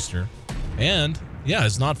Bit Booster. And, yeah,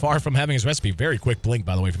 is not far from having his recipe. Very quick blink,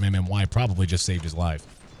 by the way, from MMY. Probably just saved his life.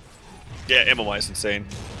 Yeah, MMY is insane.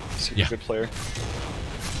 He's a good player.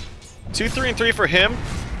 2, 3, and 3 for him.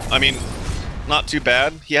 I mean, not too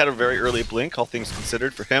bad. He had a very early blink, all things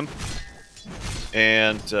considered, for him.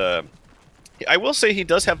 And I will say he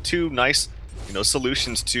does have 2 nice,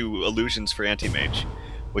 solutions to illusions for Anti-Mage.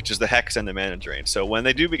 which is the Hex and the Mana Drain. So when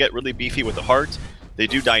they do get really beefy with the Heart, they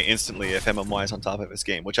do die instantly if MMY is on top of his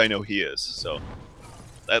game, which I know he is. So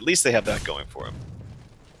at least they have that going for him.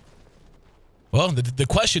 Well, the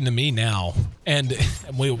question to me now, and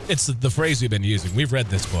it's the phrase we've been using. We've read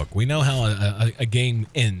this book. We know how a game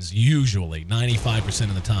ends, usually, 95%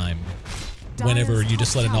 of the time, whenever you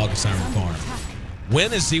just let an August Siren farm.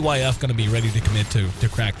 When is ZYF going to be ready to commit to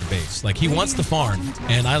crack the base? Like, he wants the farm,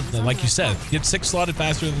 and like you said, get 6 slotted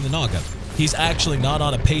faster than the Naga. He's actually not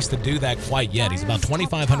on a pace to do that quite yet. He's about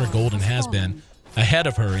 2,500 gold and has been ahead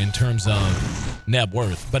of her in terms of net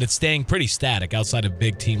worth, but it's staying pretty static outside of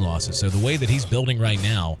big team losses. So the way that he's building right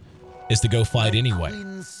now is to go fight anyway.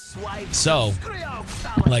 So,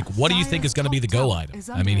 like, what do you think is going to be the go item?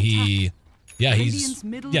 I mean, he's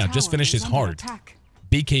just finished his heart.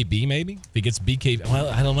 BKB maybe? If he gets BKB, well,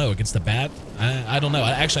 I don't know, against the Bat? I don't know.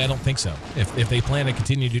 Actually, I don't think so. If they plan to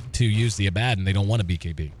continue to use the Abaddon, they don't want a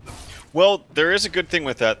BKB. Well, there is a good thing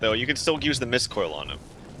with that, though. You can still use the Mist Coil on him.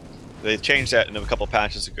 They changed that in a couple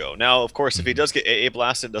patches ago. Now, of course, if he does get AA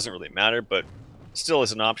blasted, it doesn't really matter, but still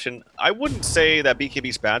is an option. I wouldn't say that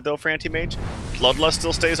BKB's bad, though, for Anti-Mage. Bloodlust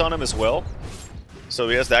still stays on him as well, so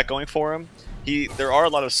he has that going for him. There are a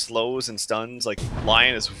lot of slows and stuns. Like,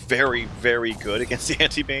 Lion is very, very good against the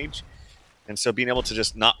Anti-Mage, and so being able to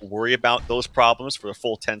just not worry about those problems for a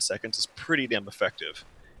full 10 seconds is pretty damn effective.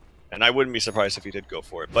 And I wouldn't be surprised if he did go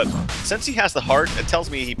for it. But since he has the Heart, it tells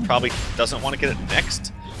me he probably doesn't want to get it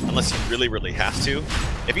next, unless he really, really has to.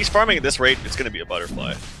 If he's farming at this rate, it's going to be a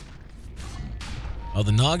Butterfly. Well,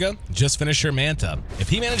 the Naga just finished her Manta. If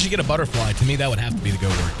he managed to get a Butterfly, to me that would have to be the go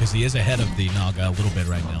word, because he is ahead of the Naga a little bit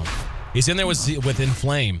right now. He's in there with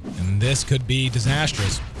Inflame, and this could be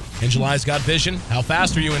disastrous. Angelai's got vision. How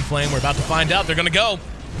fast are you, Inflame? We're about to find out. They're going to go.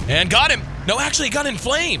 And got him. No, actually, he got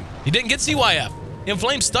Inflame. He didn't get CYF.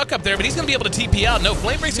 Inflame's stuck up there, but he's going to be able to TP out. No,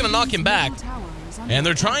 Flame Break's going to knock him back. And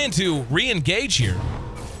they're trying to re-engage here.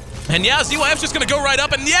 And yeah, ZYF's just going to go right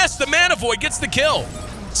up. And yes, the Mana Void gets the kill.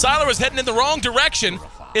 Sylar was heading in the wrong direction.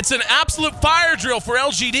 It's an absolute fire drill for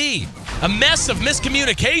LGD. A mess of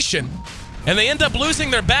miscommunication. And they end up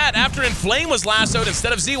losing their bat after Inflame was lassoed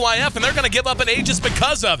instead of ZYF, and they're going to give up an Aegis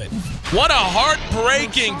because of it. What a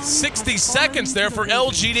heartbreaking 60 seconds there for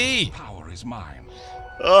LGD. Power is mine.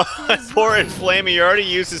 Oh, poor Inflame. He already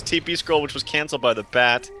used his TP scroll, which was canceled by the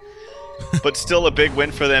Bat. But still a big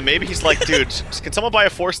win for them. Maybe he's like, dude, can someone buy a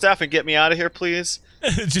Force Staff and get me out of here, please?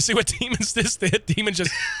 Did you see what Demon's did? Demon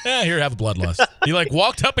just, here, have a Bloodlust. He like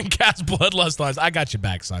walked up and cast Bloodlust on us. I got your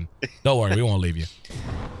back, son. Don't worry, we won't leave you.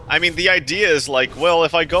 I mean, the idea is like, well,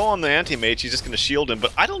 if I go on the Anti-Mage, he's just going to shield him.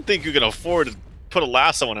 But I don't think you can afford to put a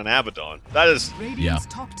lasso on an Abaddon. That is, yeah.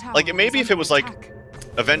 Like, maybe if it was like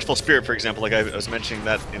a Vengeful Spirit, for example, like I was mentioning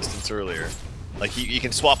that instance earlier. Like, you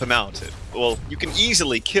can swap him out. Well, you can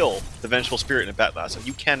easily kill the Vengeful Spirit in a Bat Lasso.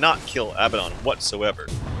 You cannot kill Abaddon whatsoever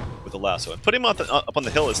with a lasso. And put him up on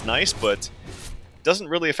the hill is nice, but doesn't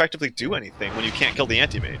really effectively do anything when you can't kill the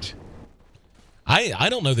Anti-Mage. I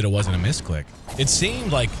don't know that it wasn't a misclick. It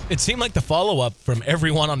seemed like the follow-up from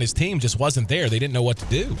everyone on his team just wasn't there. They didn't know what to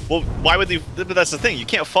do. Well, why would they? But that's the thing. You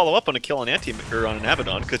can't follow up on a kill on on an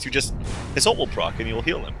Abaddon because his ult will proc and you'll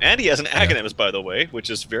heal him. And he has an Aghanimus, by the way, which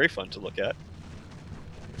is very fun to look at.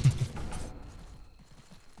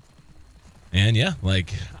 And yeah,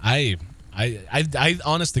 like I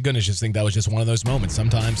honest to goodness just think that was just one of those moments.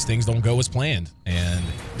 Sometimes things don't go as planned, and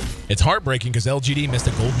it's heartbreaking because LGD missed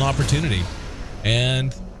a golden opportunity.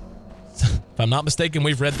 And if I'm not mistaken,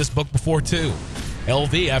 we've read this book before too.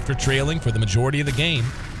 LV, after trailing for the majority of the game,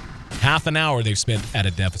 half an hour they've spent at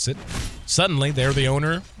a deficit. Suddenly, they're the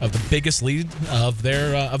owner of the biggest lead of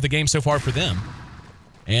the game so far for them.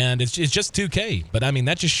 And it's just 2K, but I mean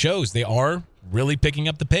that just shows they are really picking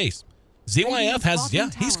up the pace. ZYF has, yeah,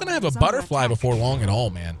 he's gonna have a Butterfly before long at all,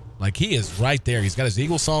 man. Like, he is right there. He's got his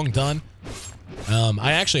Eagle Song done.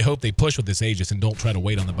 I actually hope they push with this Aegis and don't try to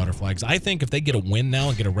wait on the Butterfly, because I think if they get a win now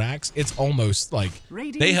and get a Rax, it's almost like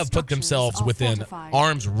they have put themselves within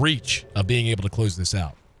arm's reach of being able to close this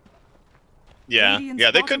out. Yeah,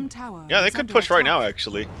 they could push right now,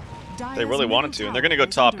 actually. They really wanted to, and they're going to go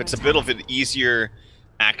top. It's a bit of an easier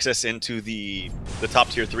access into the top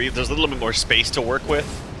tier 3. There's a little bit more space to work with.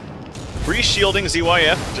 Pre-shielding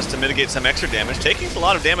ZYF just to mitigate some extra damage. Taking a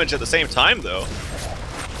lot of damage at the same time, though.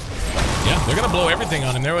 Yeah, they're going to blow everything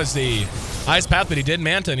on him. There was the Ice Path, but he did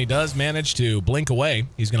Manta, and he does manage to blink away.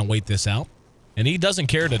 He's going to wait this out. And he doesn't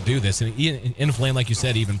care to do this. And Inflame, like you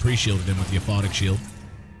said, even pre-shielded him with the Aphotic Shield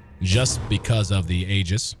just because of the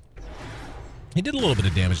Aegis. He did a little bit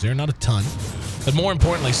of damage there, not a ton. But more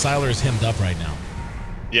importantly, Sylar is hemmed up right now.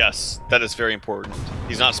 Yes, that is very important.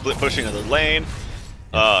 He's not split pushing another lane.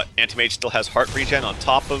 Anti-Mage still has heart regen on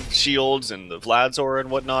top of shields and the Vladzor and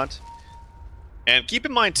whatnot. And keep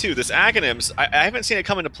in mind, too, this Aghanims, I haven't seen it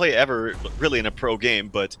come into play ever, really, in a pro game,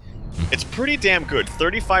 but it's pretty damn good.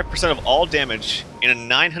 35% of all damage in a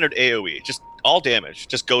 900 AoE, just all damage,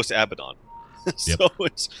 just goes to Abaddon. So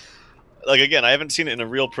it's, like, again, I haven't seen it in a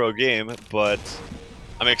real pro game, but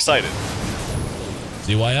I'm excited.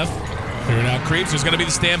 ZYF, clearing out creeps. There's going to be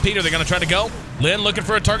the Stampede. Are they going to try to go? Lin looking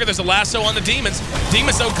for a target. There's a lasso on the Demons.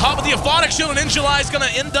 Demons, though, caught with the Aphotic Shield, and Injuli is going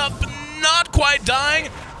to end up not quite dying.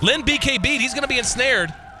 Lin BKB'd. He's going to be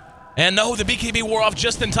ensnared. And no, the BKB wore off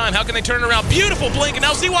just in time. How can they turn it around? Beautiful blink, and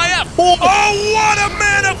now ZYF. Oh, what a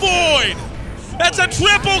mana void! That's a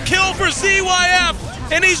triple kill for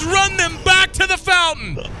ZYF, and he's run them back to the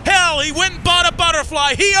fountain. Hell, he went and bought a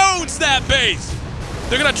butterfly. He owns that base.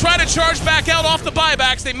 They're going to try to charge back out off the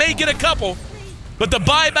buybacks. They may get a couple, but the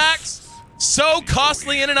buybacks, so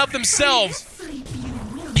costly in and of themselves.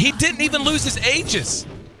 He didn't even lose his Aegis.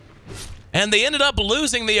 And they ended up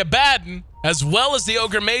losing the Abaddon as well as the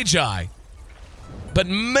Ogre Magi. But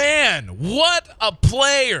man, what a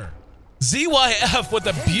player. ZYF with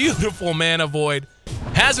a beautiful mana void.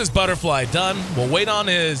 Has his butterfly done. We'll wait on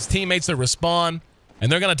his teammates to respawn. And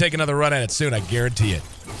they're going to take another run at it soon, I guarantee it.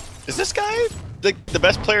 Is this guy the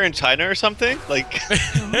best player in China or something? Like,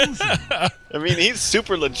 I mean, he's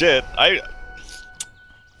super legit.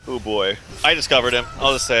 Oh boy, I discovered him.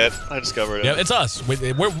 I'll just say it. I discovered him. Yeah, it's us.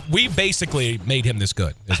 We basically made him this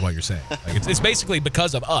good, is what you're saying. Like, it's basically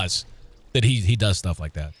because of us that he does stuff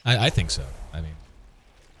like that. I think so. I mean,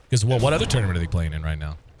 because what other tournament are they playing in right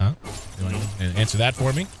now? Huh? You want to answer that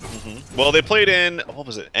for me? Mm-hmm. Well, they played in, what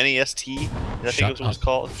was it? NEST? I think it was what it was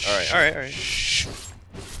called. All right. Shh.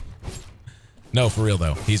 No, for real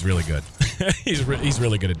though, he's really good. he's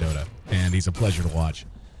really good at Dota, and he's a pleasure to watch.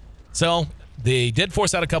 So they did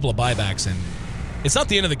force out a couple of buybacks, and it's not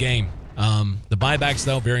the end of the game. The buybacks,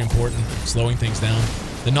 though, very important, slowing things down.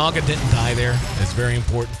 The Naga didn't die there. It's very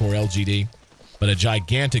important for LGD, but a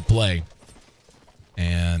gigantic play.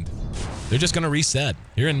 And they're just going to reset.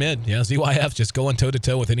 Here in mid, yeah, ZYF just going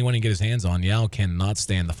toe-to-toe with anyone he can get his hands on. Yao cannot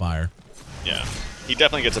stand the fire. Yeah, he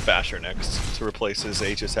definitely gets a Basher next to replace his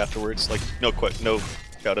Aegis afterwards. Like, no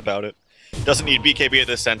doubt about it. Doesn't need BKB at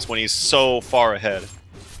this sense when he's so far ahead.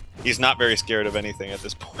 He's not very scared of anything at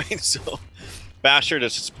this point, so Basher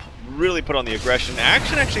just really put on the aggression.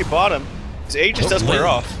 Action actually bought him. His Aegis does clear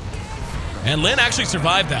off. And Lin actually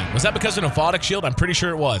survived that. Was that because of an Aphotic Shield? I'm pretty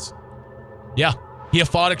sure it was. Yeah, he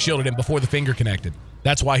Aphotic Shielded him before the finger connected.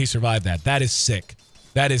 That's why he survived that. That is sick.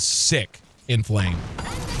 That is sick in Flame.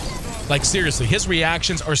 Like, seriously, his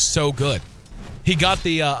reactions are so good. He got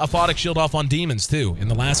the Aphotic Shield off on Demons, too, in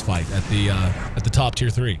the last fight at the top tier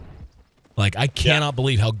 3. Like, I cannot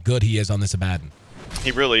believe how good he is on this Abaddon.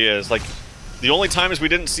 He really is. Like, the only times we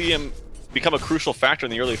didn't see him become a crucial factor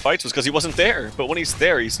in the early fights was because he wasn't there. But when he's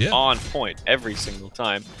there, he's on point every single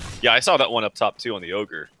time. Yeah, I saw that one up top, too, on the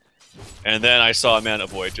Ogre. And then I saw a Mana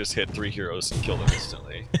Void just hit 3 heroes and kill them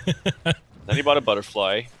instantly. Then he bought a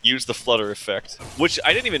Butterfly, used the Flutter effect, which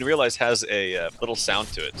I didn't even realize has a little sound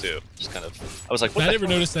to it, too. Just kind of, I was like, what the hell? I never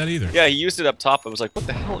noticed that either. Yeah, he used it up top. I was like, what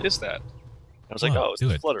the hell is that? I was like, oh, it's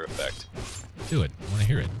the Flutter effect. Do it. I want to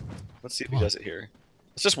hear it. Let's see if he does it here.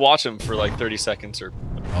 Let's just watch him for like 30 seconds or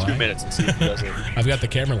 2 minutes and see if he does it. I've got the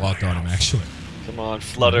camera locked on him, actually. Come on,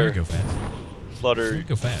 Flutter. Go fast. Flutter.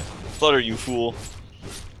 Go fast. Flutter, you fool.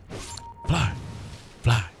 Fly.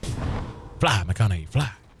 Fly. Fly, McConaughey. Fly.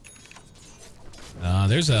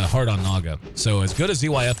 There's a heart on Naga. So as good as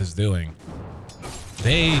ZYF is doing,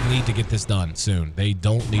 they need to get this done soon. They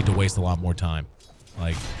don't need to waste a lot more time.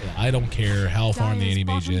 Like, I don't care how far in the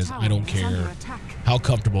anti-mage is. I don't care how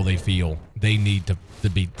comfortable they feel. They need to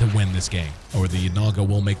win this game, or the Naga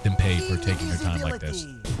will make them pay for taking their time like this.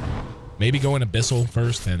 Maybe go in Abyssal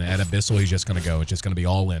first, and at Abyssal, he's just going to go. It's just going to be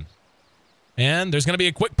all in. And there's going to be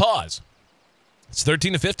a quick pause. It's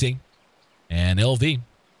 13-15, and LV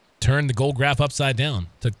turned the gold graph upside down,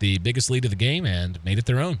 took the biggest lead of the game, and made it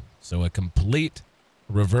their own. So a complete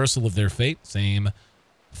reversal of their fate. Same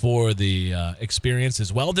for the experience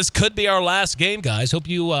as well. This could be our last game, guys. Hope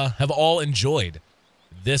you have all enjoyed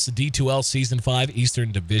this D2L Season 5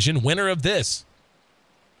 Eastern Division. Winner of this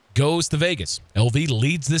goes to Vegas. LV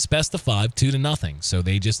leads this best of 5 2-0, so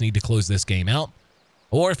they just need to close this game out.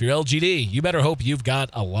 Or if you're LGD, you better hope you've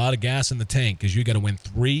got a lot of gas in the tank, because you got to win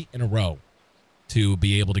 3 in a row to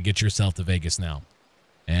be able to get yourself to Vegas now.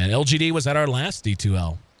 And LGD was at our last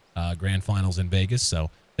D2L Grand Finals in Vegas, so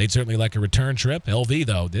they'd certainly like a return trip. LV,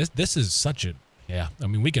 though, this is such a... Yeah, I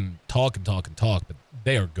mean, we can talk and talk and talk, but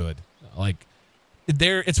they are good. Like,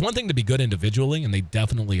 it's one thing to be good individually, and they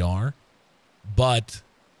definitely are. but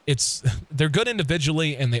they're good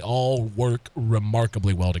individually, and they all work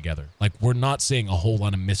remarkably well together. Like, we're not seeing a whole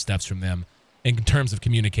lot of missteps from them in terms of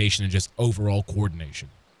communication and just overall coordination.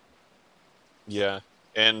 Yeah,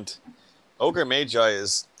 and Ogre Magi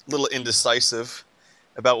is a little indecisive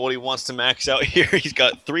about what he wants to max out here. He's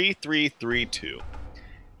got 3-3-3-2.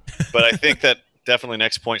 But I think that definitely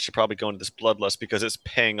next point should probably go into this Bloodlust because it's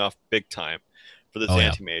paying off big time for this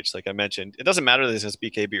anti-mage. Like I mentioned, it doesn't matter that this has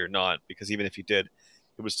BKB or not, because even if he did,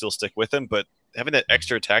 it would still stick with him. But having that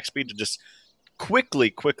extra attack speed to just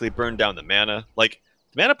quickly burn down the mana. Like,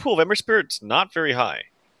 the mana pool of Ember Spirit's not very high,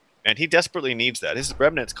 and he desperately needs that. His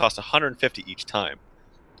Remnants cost 150 each time.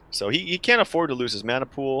 So he can't afford to lose his mana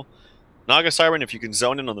pool. Naga Siren, if you can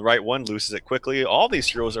zone in on the right one, loses it quickly. All these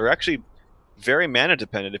heroes are actually very mana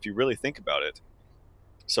dependent if you really think about it.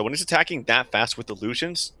 So when he's attacking that fast with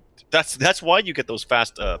illusions, that's why you get those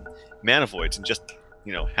fast mana voids in just,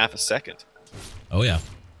 half a second. Oh yeah,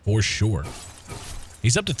 for sure.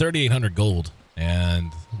 He's up to 3,800 gold,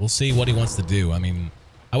 and we'll see what he wants to do. I mean,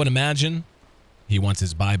 I would imagine he wants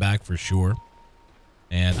his buyback for sure.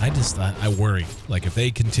 And I worry, like, if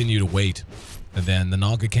they continue to wait, then the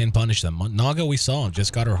Naga can punish them. Naga, we saw,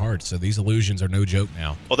 just got her heart, so these illusions are no joke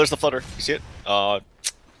now. Oh, there's the flutter. You see it? No.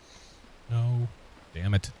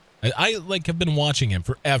 Damn it. I have been watching him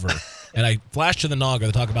forever, and I flash to the Naga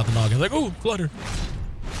to talk about the Naga. Like, oh, flutter.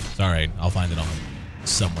 It's all right. I'll find it on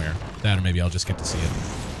somewhere. That, or maybe I'll just get to see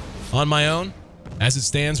it on my own. As it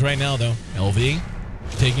stands right now, though, LV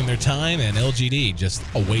taking their time, and LGD just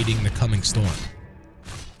awaiting the coming storm.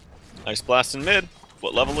 Nice blast in mid.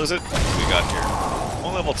 What level is it? What do we got here?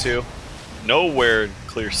 Only level 2. Nowhere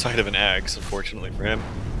clear sight of an Axe, unfortunately for him.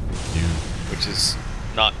 Which is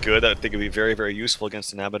not good. I think it would be very, very useful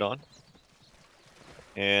against an Abaddon.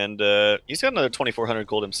 And he's got another 2,400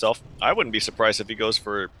 gold himself. I wouldn't be surprised if he goes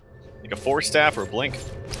for like a Force Staff or a Blink.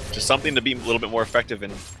 Just something to be a little bit more effective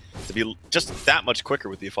and to be just that much quicker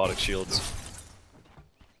with the Aphotic Shields.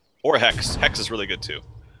 Or Hex. Hex is really good too.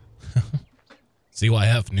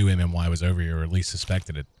 CYF knew MMY was over here, or at least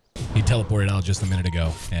suspected it. He teleported out just a minute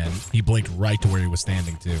ago, and he blinked right to where he was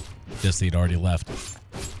standing, too. Just he'd already left.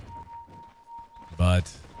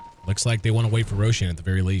 But looks like they want to wait for Roshan at the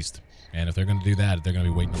very least. And if they're going to do that, they're going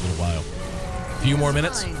to be waiting a little while. A few more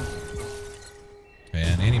minutes.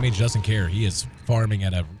 And Anti-Mage doesn't care. He is farming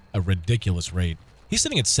at a ridiculous rate. He's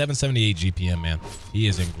sitting at 778 GPM, man. He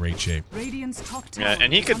is in great shape. Yeah,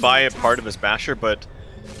 and he could buy a part of his Basher, but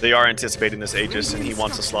they are anticipating this Aegis, and he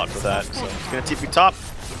wants a slot for that. So he's going to TP top,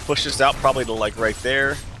 pushes out probably to like right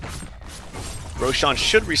there. Roshan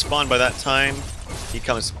should respawn by that time. He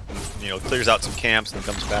comes, clears out some camps and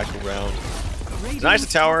then comes back around. Denies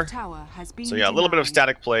the tower. So yeah, a little bit of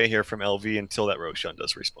static play here from LV until that Roshan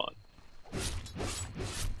does respawn.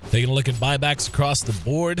 Taking a look at buybacks across the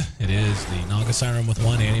board. It is the Naga Siren with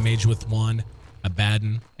 1, Anti-Mage with 1,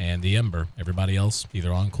 Abaddon, and the Ember. Everybody else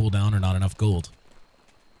either on cooldown or not enough gold.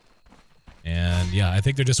 And yeah, I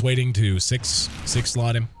think they're just waiting to six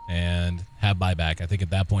slot him and have buyback. I think at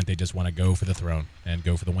that point they just want to go for the throne and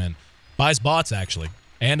go for the win. Buys bots actually,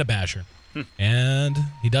 and a basher. And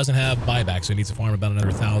he doesn't have buyback, so he needs to farm about another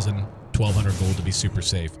 1,000, 1,200 gold to be super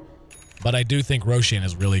safe. But I do think Roshan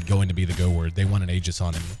is really going to be the go word. They want an Aegis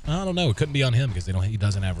on him. I don't know. It couldn't be on him because he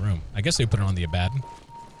doesn't have room. I guess they put it on the Abaddon.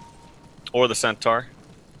 Or the Centaur.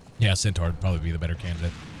 Yeah, Centaur would probably be the better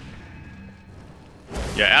candidate.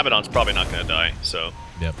 Yeah, Abaddon's probably not going to die, so...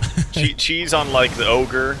 Yep. Cheese on, like, the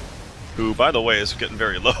Ogre, who, by the way, is getting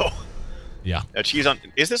very low. Yeah. Cheese on...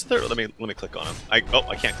 Is this the... Let me click on him. I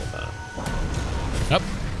can't click on him. Yep.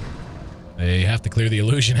 They have to clear the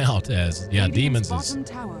illusion out as, yeah, Demons is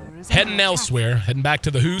heading elsewhere. Heading back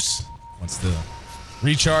to the Hoos. Wants to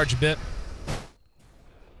recharge a bit.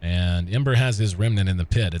 And Ember has his Remnant in the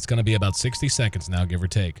pit. It's going to be about 60 seconds now, give or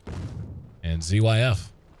take. And ZYF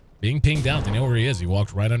being pinged out. They know where he is. He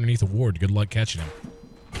walked right underneath a ward. Good luck catching him.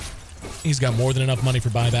 He's got more than enough money for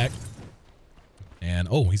buyback. And,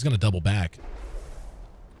 oh, he's going to double back.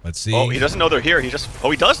 Let's see. Oh, he doesn't know they're here. He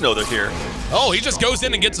does know they're here. Oh, he just goes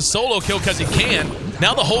in and gets a solo kill because he can.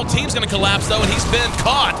 Now the whole team's going to collapse, though, and he's been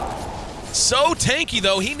caught. So tanky,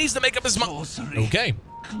 though. He needs to make up his mind. Okay.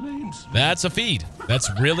 That's a feed. That's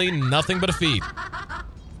really nothing but a feed.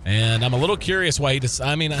 And I'm a little curious why he just...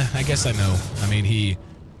 I mean, I guess I know. I mean, he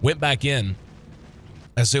went back in,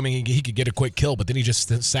 assuming he could get a quick kill, but then he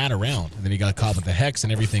just sat around. And then he got caught with the Hex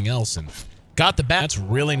and everything else, and got the bat. That's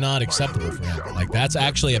really not acceptable for him. Like, that's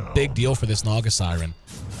actually a big deal for this Naga Siren.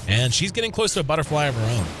 And she's getting close to a butterfly of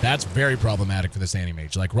her own. That's very problematic for this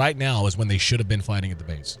Anti-Mage. Like, right now is when they should have been fighting at the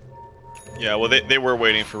base. Yeah, well, they were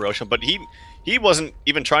waiting for Roshan, but he he wasn't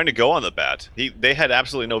even trying to go on the bat. They had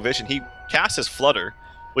absolutely no vision. He cast his flutter,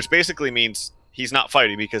 which basically means he's not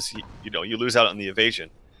fighting because you lose out on the evasion.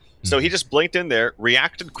 So he just blinked in there,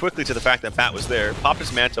 reacted quickly to the fact that bat was there, popped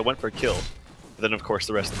his manta, went for a kill. But then of course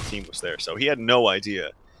the rest of the team was there. So he had no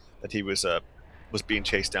idea that he was being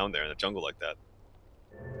chased down there in the jungle like that.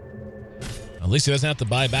 At least he doesn't have to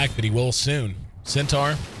buy back, but he will soon.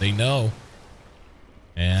 Centaur, they know.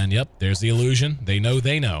 And yep, there's the illusion. They know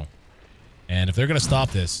they know. And if they're going to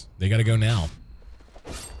stop this, they got to go now.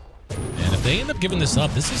 And if they end up giving this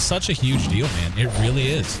up, this is such a huge deal, man. It really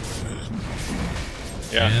is.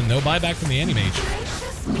 Yeah. And no buyback from the Anti-Mage.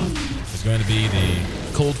 There's going to be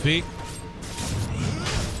the cold feet.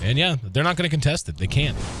 And yeah, they're not going to contest it. They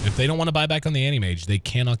can't. If they don't want to buy back on the Anti-Mage, they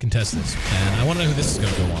cannot contest this. And I want to know who this is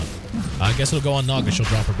going to go on. I guess it'll go on Naga. She'll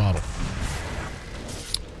drop her bottle.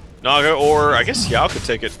 Naga, or I guess Yao could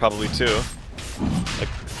take it probably too. Like,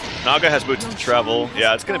 Naga has boots to travel.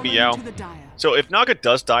 Yeah, it's going to be Yao. So if Naga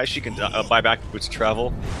does die, she can buy back boots to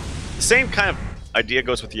travel. The same kind of idea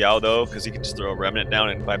goes with Yao though, because he can just throw a remnant down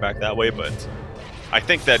and buy back that way, but I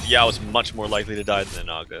think that Yao is much more likely to die than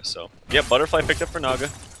Naga. So, yeah, Butterfly picked up for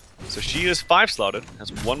Naga. So she is 5 slotted,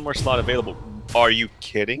 has 1 more slot available. Are you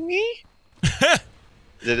kidding me?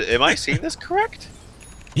 Am I seeing this correct?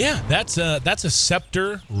 Yeah, that's a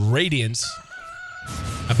Scepter Radiance.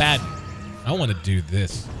 A bad. I want to do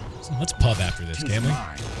this. Let's pub after this, can we?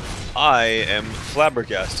 I am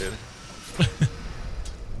flabbergasted.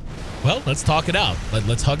 Well, let's talk it out.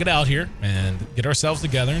 Let's hug it out here and get ourselves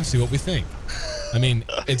together and see what we think. I mean,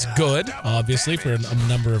 it's good, obviously, for a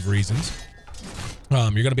number of reasons. You're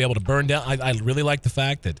going to be able to burn down. I really like the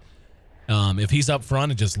fact that if he's up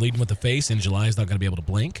front and just leading with the face, and July's not going to be able to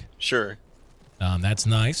blink. Sure. That's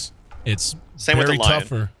nice. It's Same very with the Lion. tough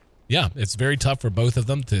for. Yeah, it's very tough for both of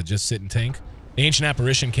them to just sit and tank. The Ancient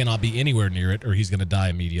Apparition cannot be anywhere near it, or he's going to die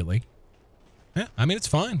immediately. Yeah, I mean, it's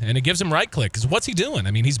fine. And it gives him right click, because what's he doing?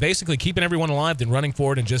 I mean, he's basically keeping everyone alive, then running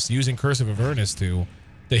forward and just using Curse of Avernus to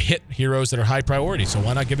hit heroes that are high priority. So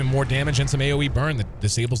why not give him more damage and some AoE burn that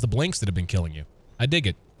disables the blinks that have been killing you? I dig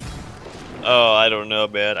it. Oh, I don't know,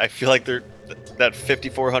 man. I feel like that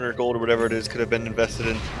 5,400 gold or whatever it is could have been invested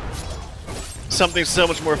in something so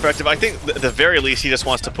much more effective. I think at the very least he just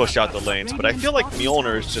wants to push out the lanes, but I feel like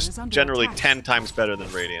Mjolnir is just generally 10 times better than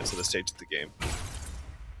Radiance at this stage of the game.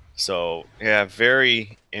 So, yeah,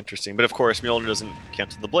 very interesting. But of course, Mjolnir doesn't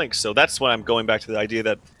cancel the blinks, so that's when I'm going back to the idea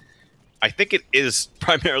that I think it is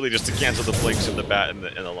primarily just to cancel the blinks of the Bat and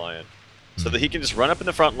the Lion. So that he can just run up in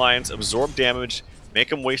the front lines, absorb damage, make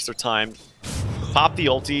them waste their time, pop the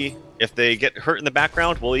ulti. If they get hurt in the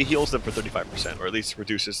background, well, he heals them for 35%, or at least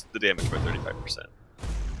reduces the damage by 35%.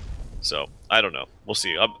 So, I don't know. We'll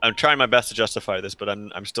see. I'm trying my best to justify this, but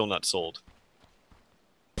I'm still not sold.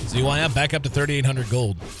 ZYF back up to 3,800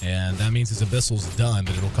 gold, and that means his Abyssal's done,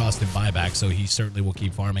 but it'll cost him buyback, so he certainly will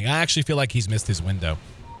keep farming. I actually feel like he's missed his window.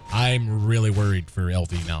 I'm really worried for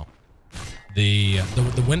LV now. The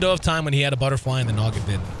window of time when he had a Butterfly and the Naga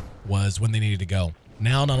didn't was when they needed to go.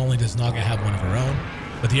 Now, not only does Naga have one of her own,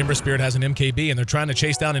 but the Ember Spirit has an MKB, and they're trying to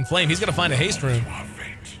chase down Inflame. He's going to find a haste rune.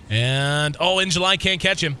 And, oh, In July can't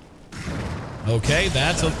catch him. Okay,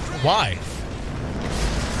 that's why?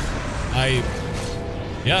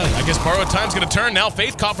 Yeah, I guess Borrowed Time's going to turn now.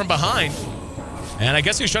 Faith caught from behind. And I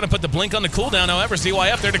guess he was trying to put the blink on the cooldown. However,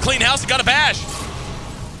 ZYF there to clean house and got a bash.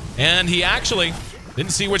 And he actually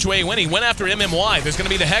didn't see which way he went. He went after MMY. There's going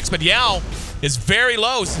to be the Hex, but Yao is very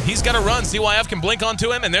low. So he's got to run. ZYF can blink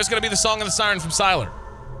onto him, and there's going to be the Song of the Siren from Sylar.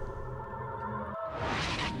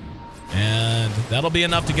 And that'll be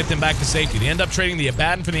enough to get them back to safety. They end up trading the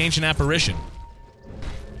Abaddon for the Ancient Apparition.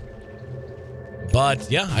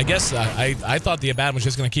 But, yeah, I guess I thought the Abaddon was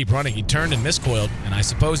just going to keep running. He turned and miscoiled, and I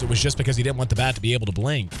suppose it was just because he didn't want the Bat to be able to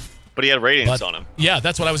blink. But he had Radiance on him. Yeah,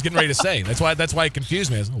 that's what I was getting ready to say. That's why it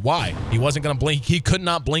confused me. Why? He wasn't going to blink. He could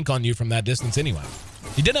not blink on you from that distance anyway.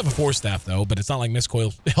 He did have a Force Staff, though, but it's not like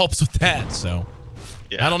miscoil helps with that, so...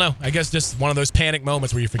 Yeah. I don't know. I guess just one of those panic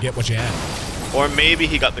moments where you forget what you had. Or maybe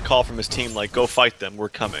he got the call from his team, like, go fight them, we're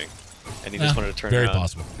coming. And he just wanted to turn around. Very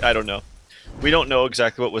possible. I don't know. We don't know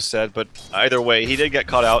exactly what was said, but either way, he did get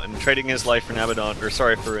caught out, and trading his life for an Abaddon, or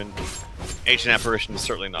sorry, for an Ancient Apparition is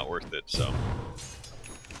certainly not worth it, so...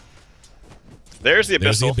 There's the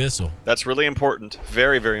Abyssal. That's really important.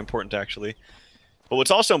 Very, very important, actually. But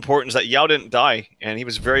what's also important is that Yao didn't die, and he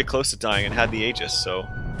was very close to dying and had the Aegis, so...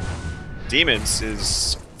 Demons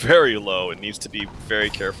is very low and needs to be very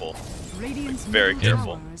careful. Like, very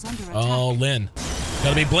careful. Oh, Lin.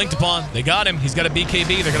 Gotta be blinked upon. They got him. He's got a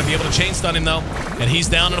BKB. They're gonna be able to chain stun him, though. And he's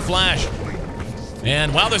down in a flash.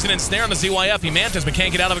 And, wow, there's an ensnare on the ZYF. He mantas, but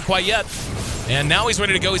can't get out of it quite yet. And now he's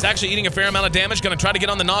ready to go. He's actually eating a fair amount of damage. Going to try to get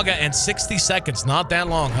on the Naga, and 60 seconds. Not that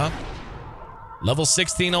long, huh? Level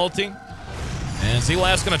 16 ulti. And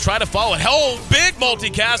ZYF's going to try to follow it. Oh, big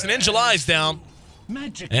multicast, and July's down.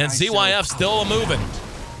 And ZYF still moving.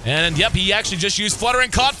 And, yep, he actually just used Flutter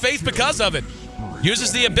and caught Faith because of it.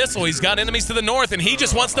 Uses the Abyssal. He's got enemies to the north, and he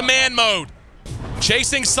just wants the man mode.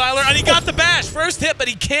 Chasing Sylar, and he got the bash. First hit, but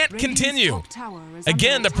he can't continue.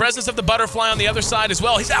 Again, the presence of the butterfly on the other side as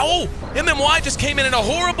well. He's, oh, MMY just came in at a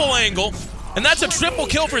horrible angle, and that's a triple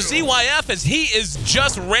kill for ZYF as he is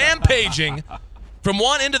just rampaging from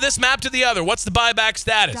one end of this map to the other. What's the buyback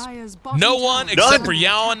status? No one except for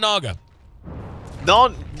Yao and Naga.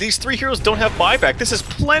 No, these three heroes don't have buyback. This is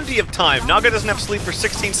plenty of time. Naga doesn't have sleep for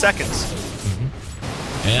 16 seconds.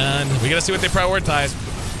 And we gotta see what they prioritize.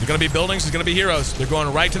 There's gonna be buildings, there's gonna be heroes. They're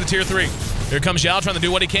going right to the tier 3. Here comes Yao trying to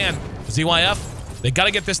do what he can. ZYF, they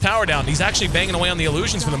gotta get this tower down. He's actually banging away on the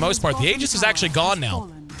illusions for the most part. The Aegis is actually gone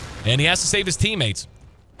now. And he has to save his teammates.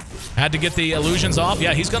 Had to get the illusions off.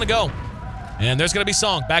 Yeah, he's gonna go. And there's gonna be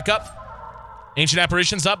Song. Back up. Ancient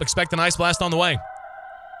Apparitions up. Expect an Ice Blast on the way.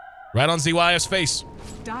 Right on ZYF's face.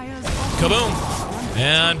 Kaboom.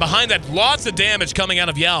 And behind that, lots of damage coming out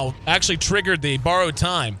of Yao. Actually triggered the borrowed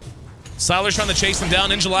time. Sylar's trying to chase him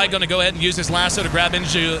down. Injuly going to go ahead and use his lasso to grab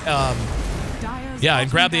Inju,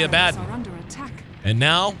 and grab the Abaddon. And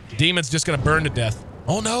now, Demon's just going to burn to death.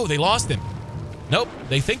 Oh no, they lost him. Nope,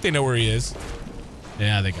 they think they know where he is.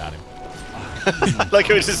 Yeah, they got him. Like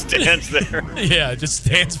it just stands there. Yeah, it just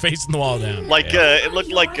stands facing the wall down. Like, it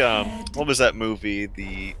looked like, what was that movie?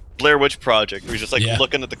 The Blair Witch Project, where he's just like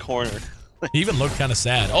looking at the corner. He even looked kind of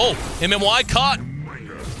sad. Oh, MMY caught.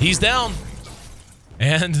 He's down.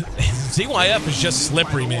 And ZYF is just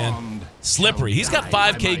slippery, man. Slippery. He's got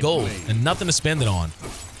 5k gold and nothing to spend it on.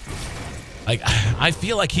 Like, I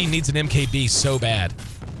feel like he needs an MKB so bad.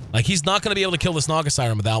 Like, he's not going to be able to kill this Naga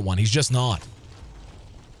Siren without one. He's just not.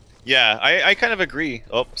 Yeah, I kind of agree.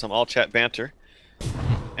 Oh, some all-chat banter.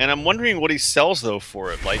 And I'm wondering what he sells, though,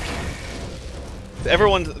 for it. Like,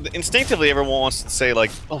 instinctively, everyone wants to say, like,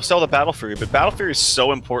 oh, sell the Battle Fury. But Battle Fury is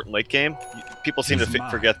so important late game. People seem to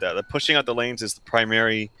forget that. That pushing out the lanes is the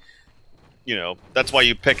primary, you know, that's why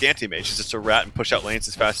you pick anti-mage, is just to rat and push out lanes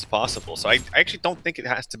as fast as possible. So I actually don't think it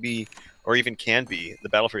has to be, or even can be, the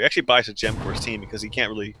Battle Fury. He actually buys a gem for his team because he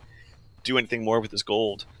can't really do anything more with his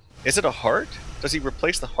gold. Is it a heart? Does he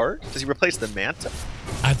replace the heart? Does he replace the Manta?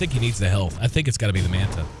 I think he needs the health. I think it's got to be the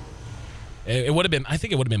Manta. It would have been. I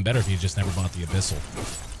think it would have been better if he just never bought the Abyssal.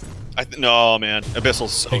 No, man,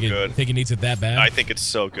 Abyssal's so good. Think he needs it that bad? I think it's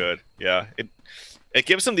so good. Yeah, it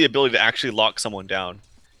gives him the ability to actually lock someone down,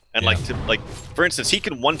 and for instance, he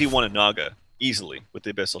can 1v1 a Naga easily with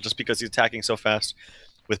the Abyssal just because he's attacking so fast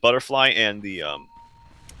with Butterfly and the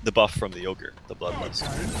buff from the Ogre, the Bloodlust.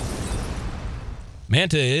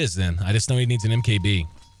 Manta is then. I just know he needs an MKB.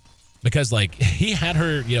 Because, like, he had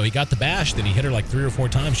her, you know, he got the bash, then he hit her like 3 or 4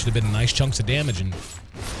 times. Should have been nice chunks of damage and,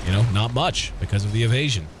 you know, not much because of the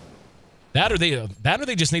evasion. That or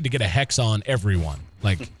they just need to get a Hex on everyone.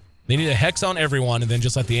 Like, they need a Hex on everyone and then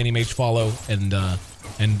just let the anti-mage follow and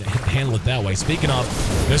handle it that way. Speaking of,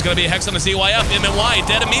 there's going to be a Hex on the ZYF. MMY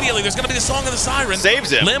dead immediately. There's going to be the Song of the Siren. Saves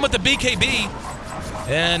him. Lim with the BKB.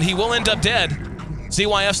 And he will end up dead.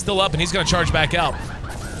 ZYF's still up and he's going to charge back out.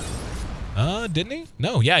 Didn't he?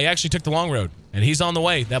 No, yeah, he actually took the long road. And he's on the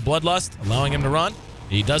way. That Bloodlust, allowing him to run.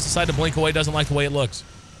 He does decide to blink away, doesn't like the way it looks.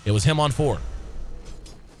 It was him on 4.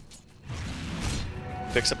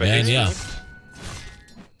 Fix up a and haste.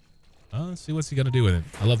 Yeah. Let's see what's he gonna do with it.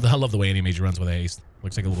 I love the way Anti-Mage runs with a haste.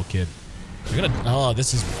 Looks like a little kid. We're gonna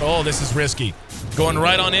this is risky. Going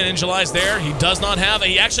right on in July's there. He does not have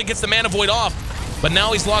he actually gets the Mana Void off. But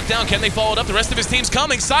now he's locked down. Can they follow it up? The rest of his team's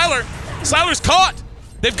coming. Sylar's caught!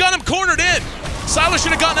 They've got him cornered in. Sylar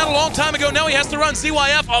should have gotten out a long time ago. Now he has to run.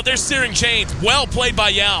 ZYF. Oh, there's Searing Chains. Well played by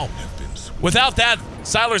Yao. Without that,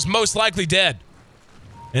 Sylar's most likely dead.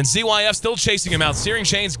 And ZYF still chasing him out. Searing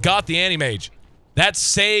Chains got the Anti-Mage. That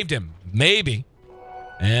saved him. Maybe.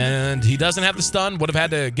 And he doesn't have the stun. Would have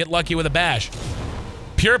had to get lucky with a bash.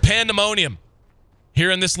 Pure pandemonium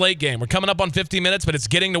here in this late game. We're coming up on 50 minutes, but it's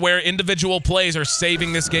getting to where individual plays are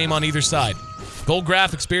saving this game on either side. Gold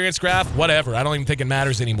graph, experience graph, whatever. I don't even think it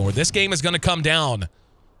matters anymore. This game is going to come down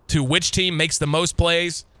to which team makes the most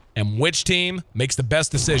plays and which team makes the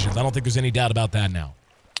best decisions. I don't think there's any doubt about that now.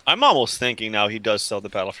 I'm almost thinking now he does sell the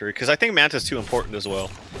Battle Fury, because I think Manta's too important as well.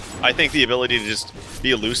 I think the ability to just be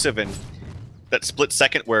elusive and that split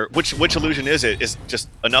second where which illusion is just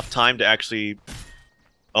enough time to actually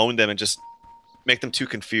own them and just make them too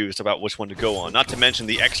confused about which one to go on. Not to mention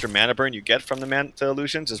the extra mana burn you get from the Manta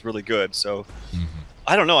illusions is really good. So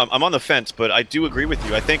I don't know. I'm on the fence, but I do agree with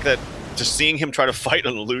you. I think that just seeing him try to fight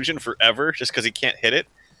an illusion forever just because he can't hit it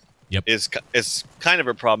is kind of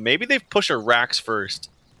a problem. Maybe they push a Rax first,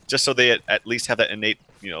 just so they at least have that innate,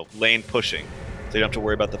 lane pushing. They don't have to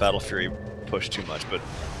worry about the Battle Fury push too much. But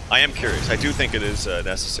I am curious. I do think it is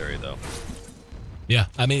necessary, though. Yeah,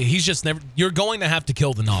 I mean, he's just never... You're going to have to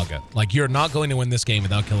kill the Naga. Like, you're not going to win this game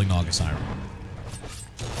without killing Naga Siren.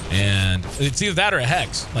 And it's either that or a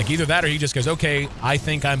Hex. Like, either that or he just goes, okay, I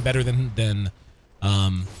think I'm better than the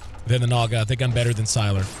Naga. I think I'm better than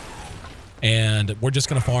Sylar. And we're just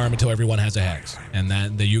going to farm until everyone has a Hex. And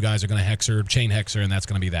then you guys are going to Hex her, chain Hex her, and that's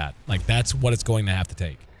going to be that. Like, that's what it's going to have to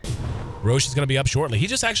take. Roche is going to be up shortly. He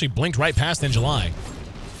just actually blinked right past In July.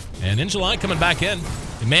 And In July coming back in.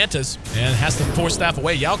 Mantas, and has the Force Staff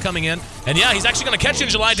away. Yao coming in. And yeah, he's actually going to catch In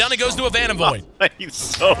July. Down he goes to a Van and Void. He's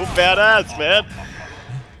so badass, man.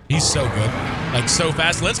 He's so good. Like, so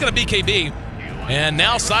fast. Lin's going to BKB. And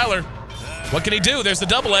now Sylar. What can he do? There's the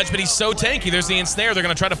double edge, but he's so tanky. There's the ensnare. They're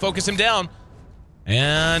going to try to focus him down.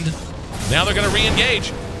 And now they're going to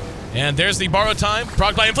re-engage. And there's the borrow time.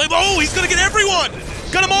 Proc by Inflame. Oh, he's going to get everyone.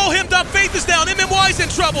 Got them all hemmed up. Faith is down. MMY's in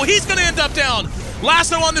trouble. He's going to end up down.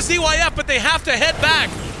 Lasso on the ZYF, but they have to head back.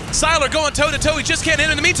 Sylar going toe-to-toe. He just can't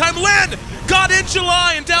hit. In the meantime, Lin got In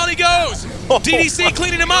July, and down he goes. DDC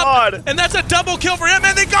cleaning him up, and that's a double kill for him,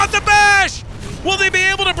 and they got the bash! Will they be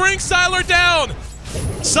able to bring Sylar down?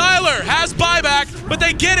 Sylar has buyback, but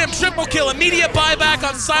they get him. Triple kill, immediate buyback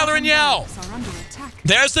on Sylar and Yao.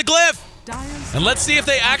 There's the glyph. And let's see if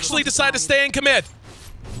they actually decide to stay and commit.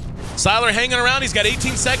 Sylar hanging around. He's got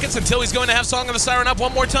 18 seconds until he's going to have Song of the Siren up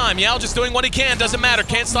one more time. Yao just doing what he can. Doesn't matter.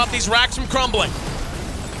 Can't stop these racks from crumbling.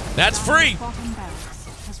 That's free.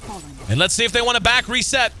 And let's see if they want to back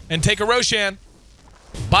reset and take a Roshan.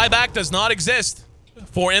 Buyback does not exist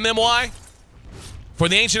for MMY, for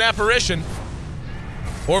the Ancient Apparition,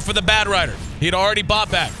 or for the Bad Rider. He'd already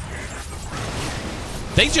bought back.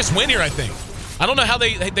 They just win here, I think. I don't know how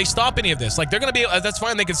they stop any of this. Like, they're going to be... that's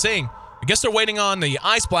fine. They can sing. I guess they're waiting on the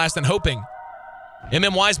Ice Blast and hoping.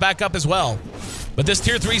 MMY's back up as well. But this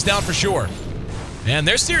tier 3's down for sure. And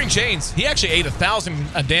they're Searing Chains. He actually ate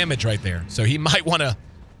 1,000 damage right there. So he might want to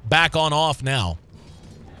back on off now.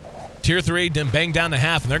 Tier 3, then bang down to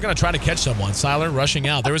half. And they're going to try to catch someone. Sylar rushing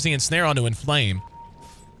out. There was the ensnare onto Inflame.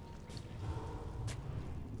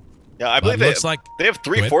 Yeah, I believe they have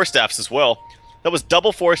 3 Force Staffs as well. That was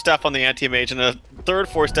double Force Staff on the Anti-Mage and a third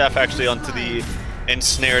Force Staff actually onto the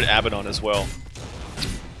ensnared Abaddon as well.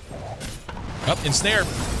 Up, ensnare.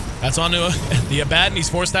 That's onto the Abaddon. He's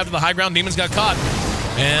Force Staff to the high ground. Demons got caught.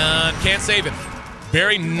 And can't save it.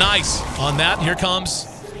 Very nice on that. Here comes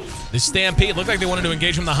the Stampede. Looked like they wanted to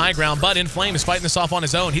engage him on the high ground, but Inflame is fighting this off on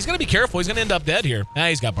his own. He's going to be careful. He's going to end up dead here.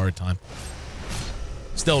 He's got Bard time.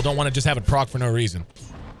 Still, don't want to just have it proc for no reason.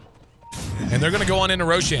 And they're going to go on into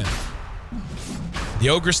Roshan. The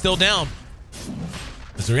Ogre's still down.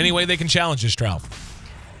 Is there any way they can challenge this Trout?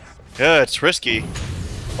 Yeah, it's risky.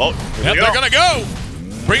 Oh, yep, they're going to go.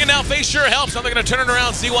 Bringing down Face sure helps. Now they're going to turn it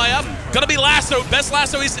around. ZYF going to be lasso. Best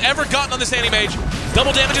lasso he's ever gotten on this Anti-Mage.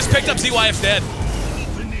 Double damage is picked up. ZYF's dead.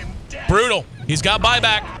 Brutal. He's got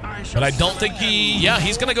buyback. But I don't think yeah,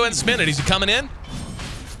 he's going to go ahead and spin it. Is he coming in?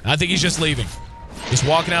 I think he's just leaving. Just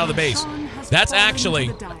walking out of the base. That's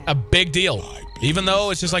actually a big deal. Even though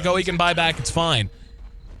it's just like, oh, he can buy back, it's fine.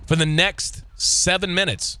 For the next 7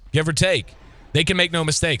 minutes, give or take, they can make no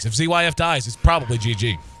mistakes. If ZYF dies, it's probably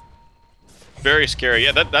GG. Very scary.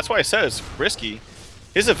 Yeah, that's why I said it's risky.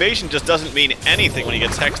 His evasion just doesn't mean anything when he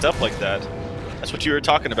gets hexed up like that. That's what you were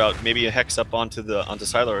talking about. Maybe a hex up onto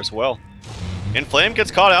Sylar as well. Inflame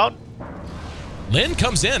gets caught out. Lin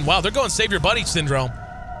comes in. Wow, they're going Save Your Buddy syndrome.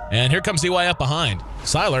 And here comes ZYF behind.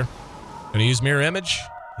 Sylar gonna use Mirror Image.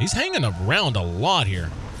 He's hanging around a lot here.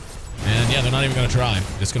 And yeah, they're not even gonna try.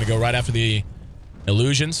 Just gonna go right after the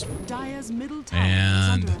illusions.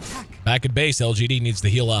 And back at base, LGD needs to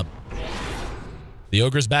heal up. The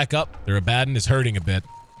Ogre's back up. Their Abaddon is hurting a bit.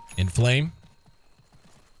 Inflame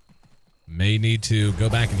may need to go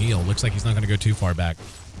back and heal. Looks like he's not gonna go too far back.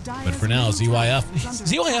 But for now,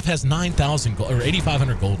 ZYF has 9,000 gold, or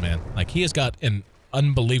 8,500 gold, man. Like, he has got an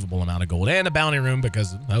unbelievable amount of gold and a bounty room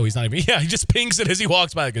because, oh, he's not even, yeah, he just pings it as he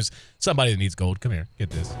walks by because somebody that needs gold. Come here, get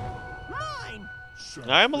this.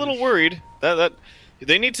 I'm a little worried that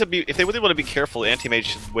they need to be, if they really want to be careful, Anti-Mage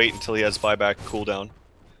should wait until he has buyback cooldown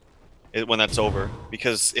when that's over.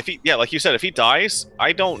 Because if he, yeah, like you said, if he dies,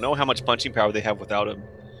 I don't know how much punching power they have without him.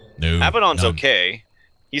 No, Abaddon's okay.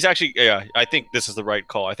 He's actually, yeah, I think this is the right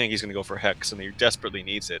call. I think he's going to go for Hex, and he desperately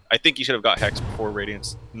needs it. I think he should have got Hex before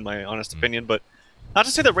Radiance, in my honest opinion, but not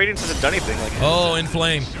to say that Radiance hasn't done anything. Like, oh,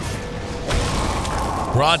 Inflame.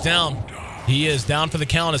 Brought down. He is down for the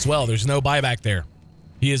count as well. There's no buyback there.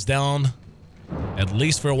 He is down at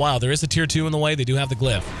least for a while. There is a tier 2 in the way. They do have the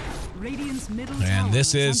glyph. And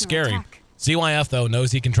this is scary. ZYF, though,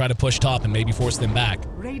 knows he can try to push top and maybe force them back.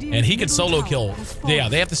 And he can solo kill. Yeah,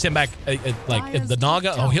 they have to send back, like, the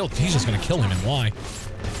Naga. Oh, he's just going to kill him. And why?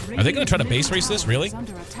 Are they going to try to base race this? Really?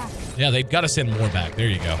 Yeah, they've got to send more back. There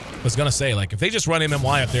you go. I was going to say, like, if they just run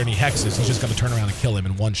MMY up there and he hexes, he's just going to turn around and kill him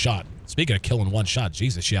in one shot. Speaking of killing one shot,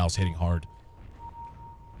 Jesus, Xiao's hitting hard.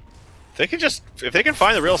 They can just, if they can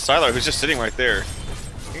find the real Sylar who's just sitting right there,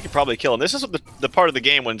 they could probably kill him. This is the part of the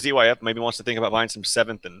game when ZYF maybe wants to think about buying some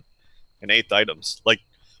 7th and 8th items. Like,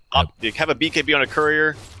 you have a BKB on a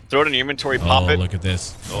courier, throw it in your inventory, pop it. Oh, look at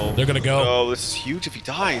this. Oh, they're going to go. Oh, this is huge if he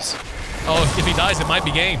dies. Oh, if he dies, it might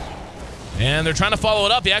be game. And they're trying to follow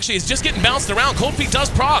it up. He actually is just getting bounced around. Cold Feet does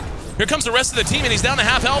proc. Here comes the rest of the team, and he's down to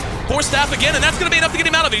half health. Force staff again, and that's going to be enough to get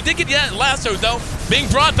him out of it. He did get lassoed, though. Being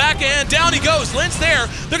brought back, and down he goes. Lynch there.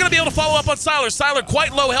 They're going to be able to follow up on Sylar. Sylar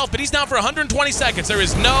quite low health, but he's down for 120 seconds. There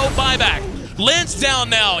is no buyback. Lynch down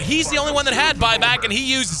now. He's the only one that had buyback, and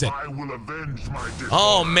he uses it.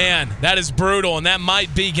 Oh, man. That is brutal, and that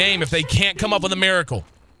might be game if they can't come up with a miracle.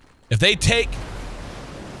 If they take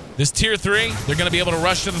this tier 3, they're going to be able to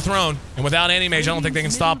rush to the throne, and without any mage, I don't think they can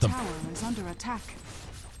stop them.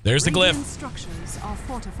 There's the glyph.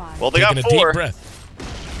 Well, they got 4. Deep breath.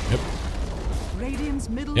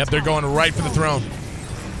 Yep, they're going right for the throne.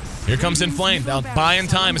 Here comes Inflamed. Now, buying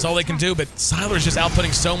time is all they can do, but Sylar's just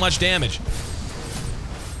outputting so much damage.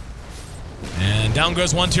 And down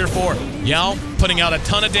goes one tier 4. Yao putting out a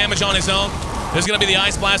ton of damage on his own. There's going to be the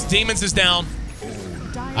Ice Blast. Demons is down.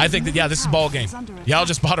 I think that, yeah, this is ball game. Yao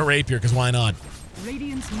just bought a rapier, because why not?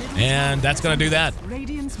 And that's going to do that.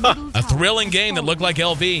 A thrilling game that looked like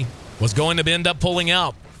LV was going to end up pulling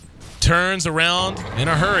out. Turns around in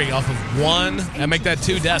a hurry off of 1 and make that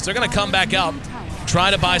 2 deaths. They're going to come back out,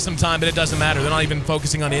 try to buy some time, but it doesn't matter. They're not even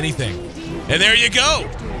focusing on anything. And there you go.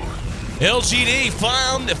 LGD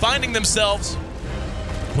finding themselves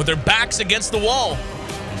with their backs against the wall.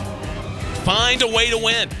 Find a way to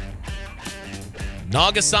win.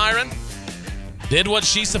 Naga Siren did what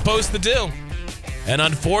she's supposed to do. And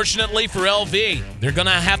unfortunately for LV, they're going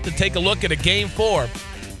to have to take a look at a game 4.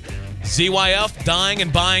 ZYF dying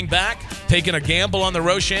and buying back, taking a gamble on the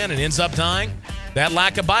Roshan and ends up dying. That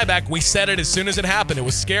lack of buyback, we said it as soon as it happened. It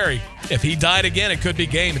was scary. If he died again, it could be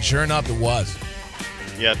game, and sure enough, it was.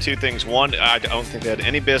 Yeah, 2 things. One, I don't think they had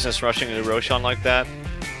any business rushing into Roshan like that.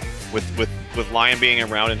 With Lion being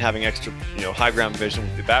around and having extra, high ground vision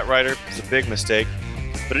with the Bat Rider, it's a big mistake.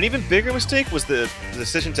 But an even bigger mistake was the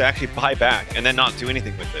decision to actually buy back and then not do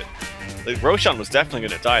anything with it. Like, Roshan was definitely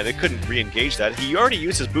going to die. They couldn't re-engage that. He already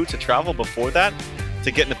used his boots to travel before that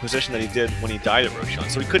to get in the position that he did when he died at Roshan,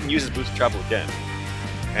 so he couldn't use his boots to travel again.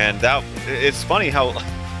 And it's funny how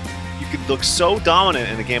you could look so dominant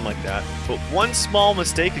in a game like that, but one small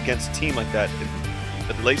mistake against a team like that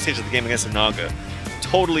at the late stage of the game against the Naga,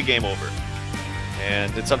 totally game over.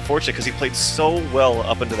 And it's unfortunate because he played so well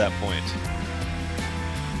up until that point.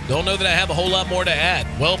 Don't know that I have a whole lot more to add.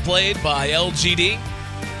 Well played by LGD.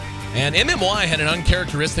 And MMY had an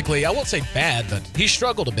uncharacteristically, I won't say bad, but he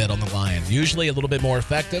struggled a bit on the Lion. Usually a little bit more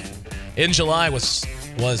effective. In July was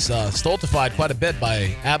stultified quite a bit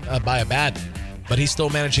by a bad, but he still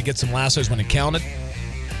managed to get some lassos when it counted.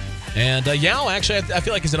 And Yao, actually, I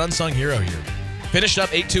feel like he's an unsung hero here. Finished up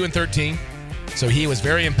 8-2 and 13, so he was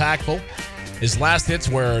very impactful. His last hits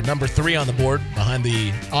were number 3 on the board behind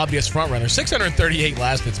the obvious frontrunner. 638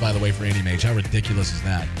 last hits, by the way, for any mage. How ridiculous is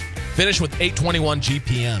that? Finished with 821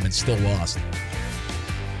 GPM and still lost.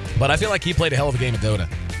 But I feel like he played a hell of a game of Dota.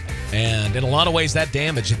 And in a lot of ways, that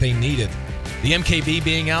damage that they needed, the MKB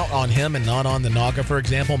being out on him and not on the Naga, for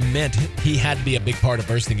example, meant he had to be a big part of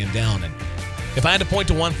bursting him down. And if I had to point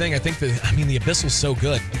to one thing, I think the Abyssal's so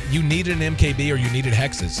good. You needed an MKB or you needed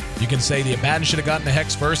hexes. You can say the Abaddon should have gotten the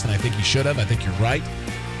hex first, and I think he should have. I think you're right.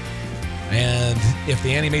 And if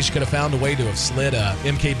the Animation could have found a way to have slid a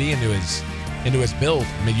MKB into his build,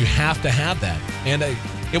 you have to have that. And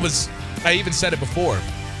I even said it before,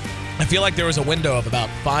 I feel like there was a window of about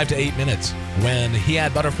 5 to 8 minutes when he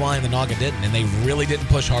had Butterfly and the Naga didn't, and they really didn't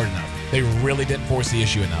push hard enough. They really didn't force the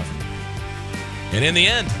issue enough. And in the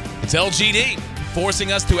end, it's LGD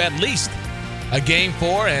forcing us to at least a Game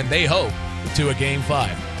 4, and they hope to a Game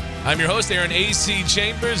 5. I'm your host, Aaron AC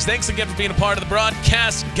Chambers. Thanks again for being a part of the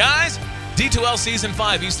broadcast. Guys, D2L Season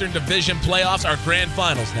 5 Eastern Division Playoffs, our grand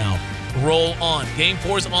finals now roll on. Game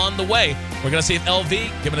 4's on the way. We're going to see if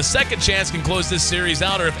LV, given a second chance, can close this series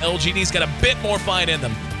out, or if LGD's got a bit more fight in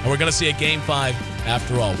them. And we're going to see a Game 5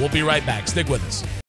 after all. We'll be right back. Stick with us.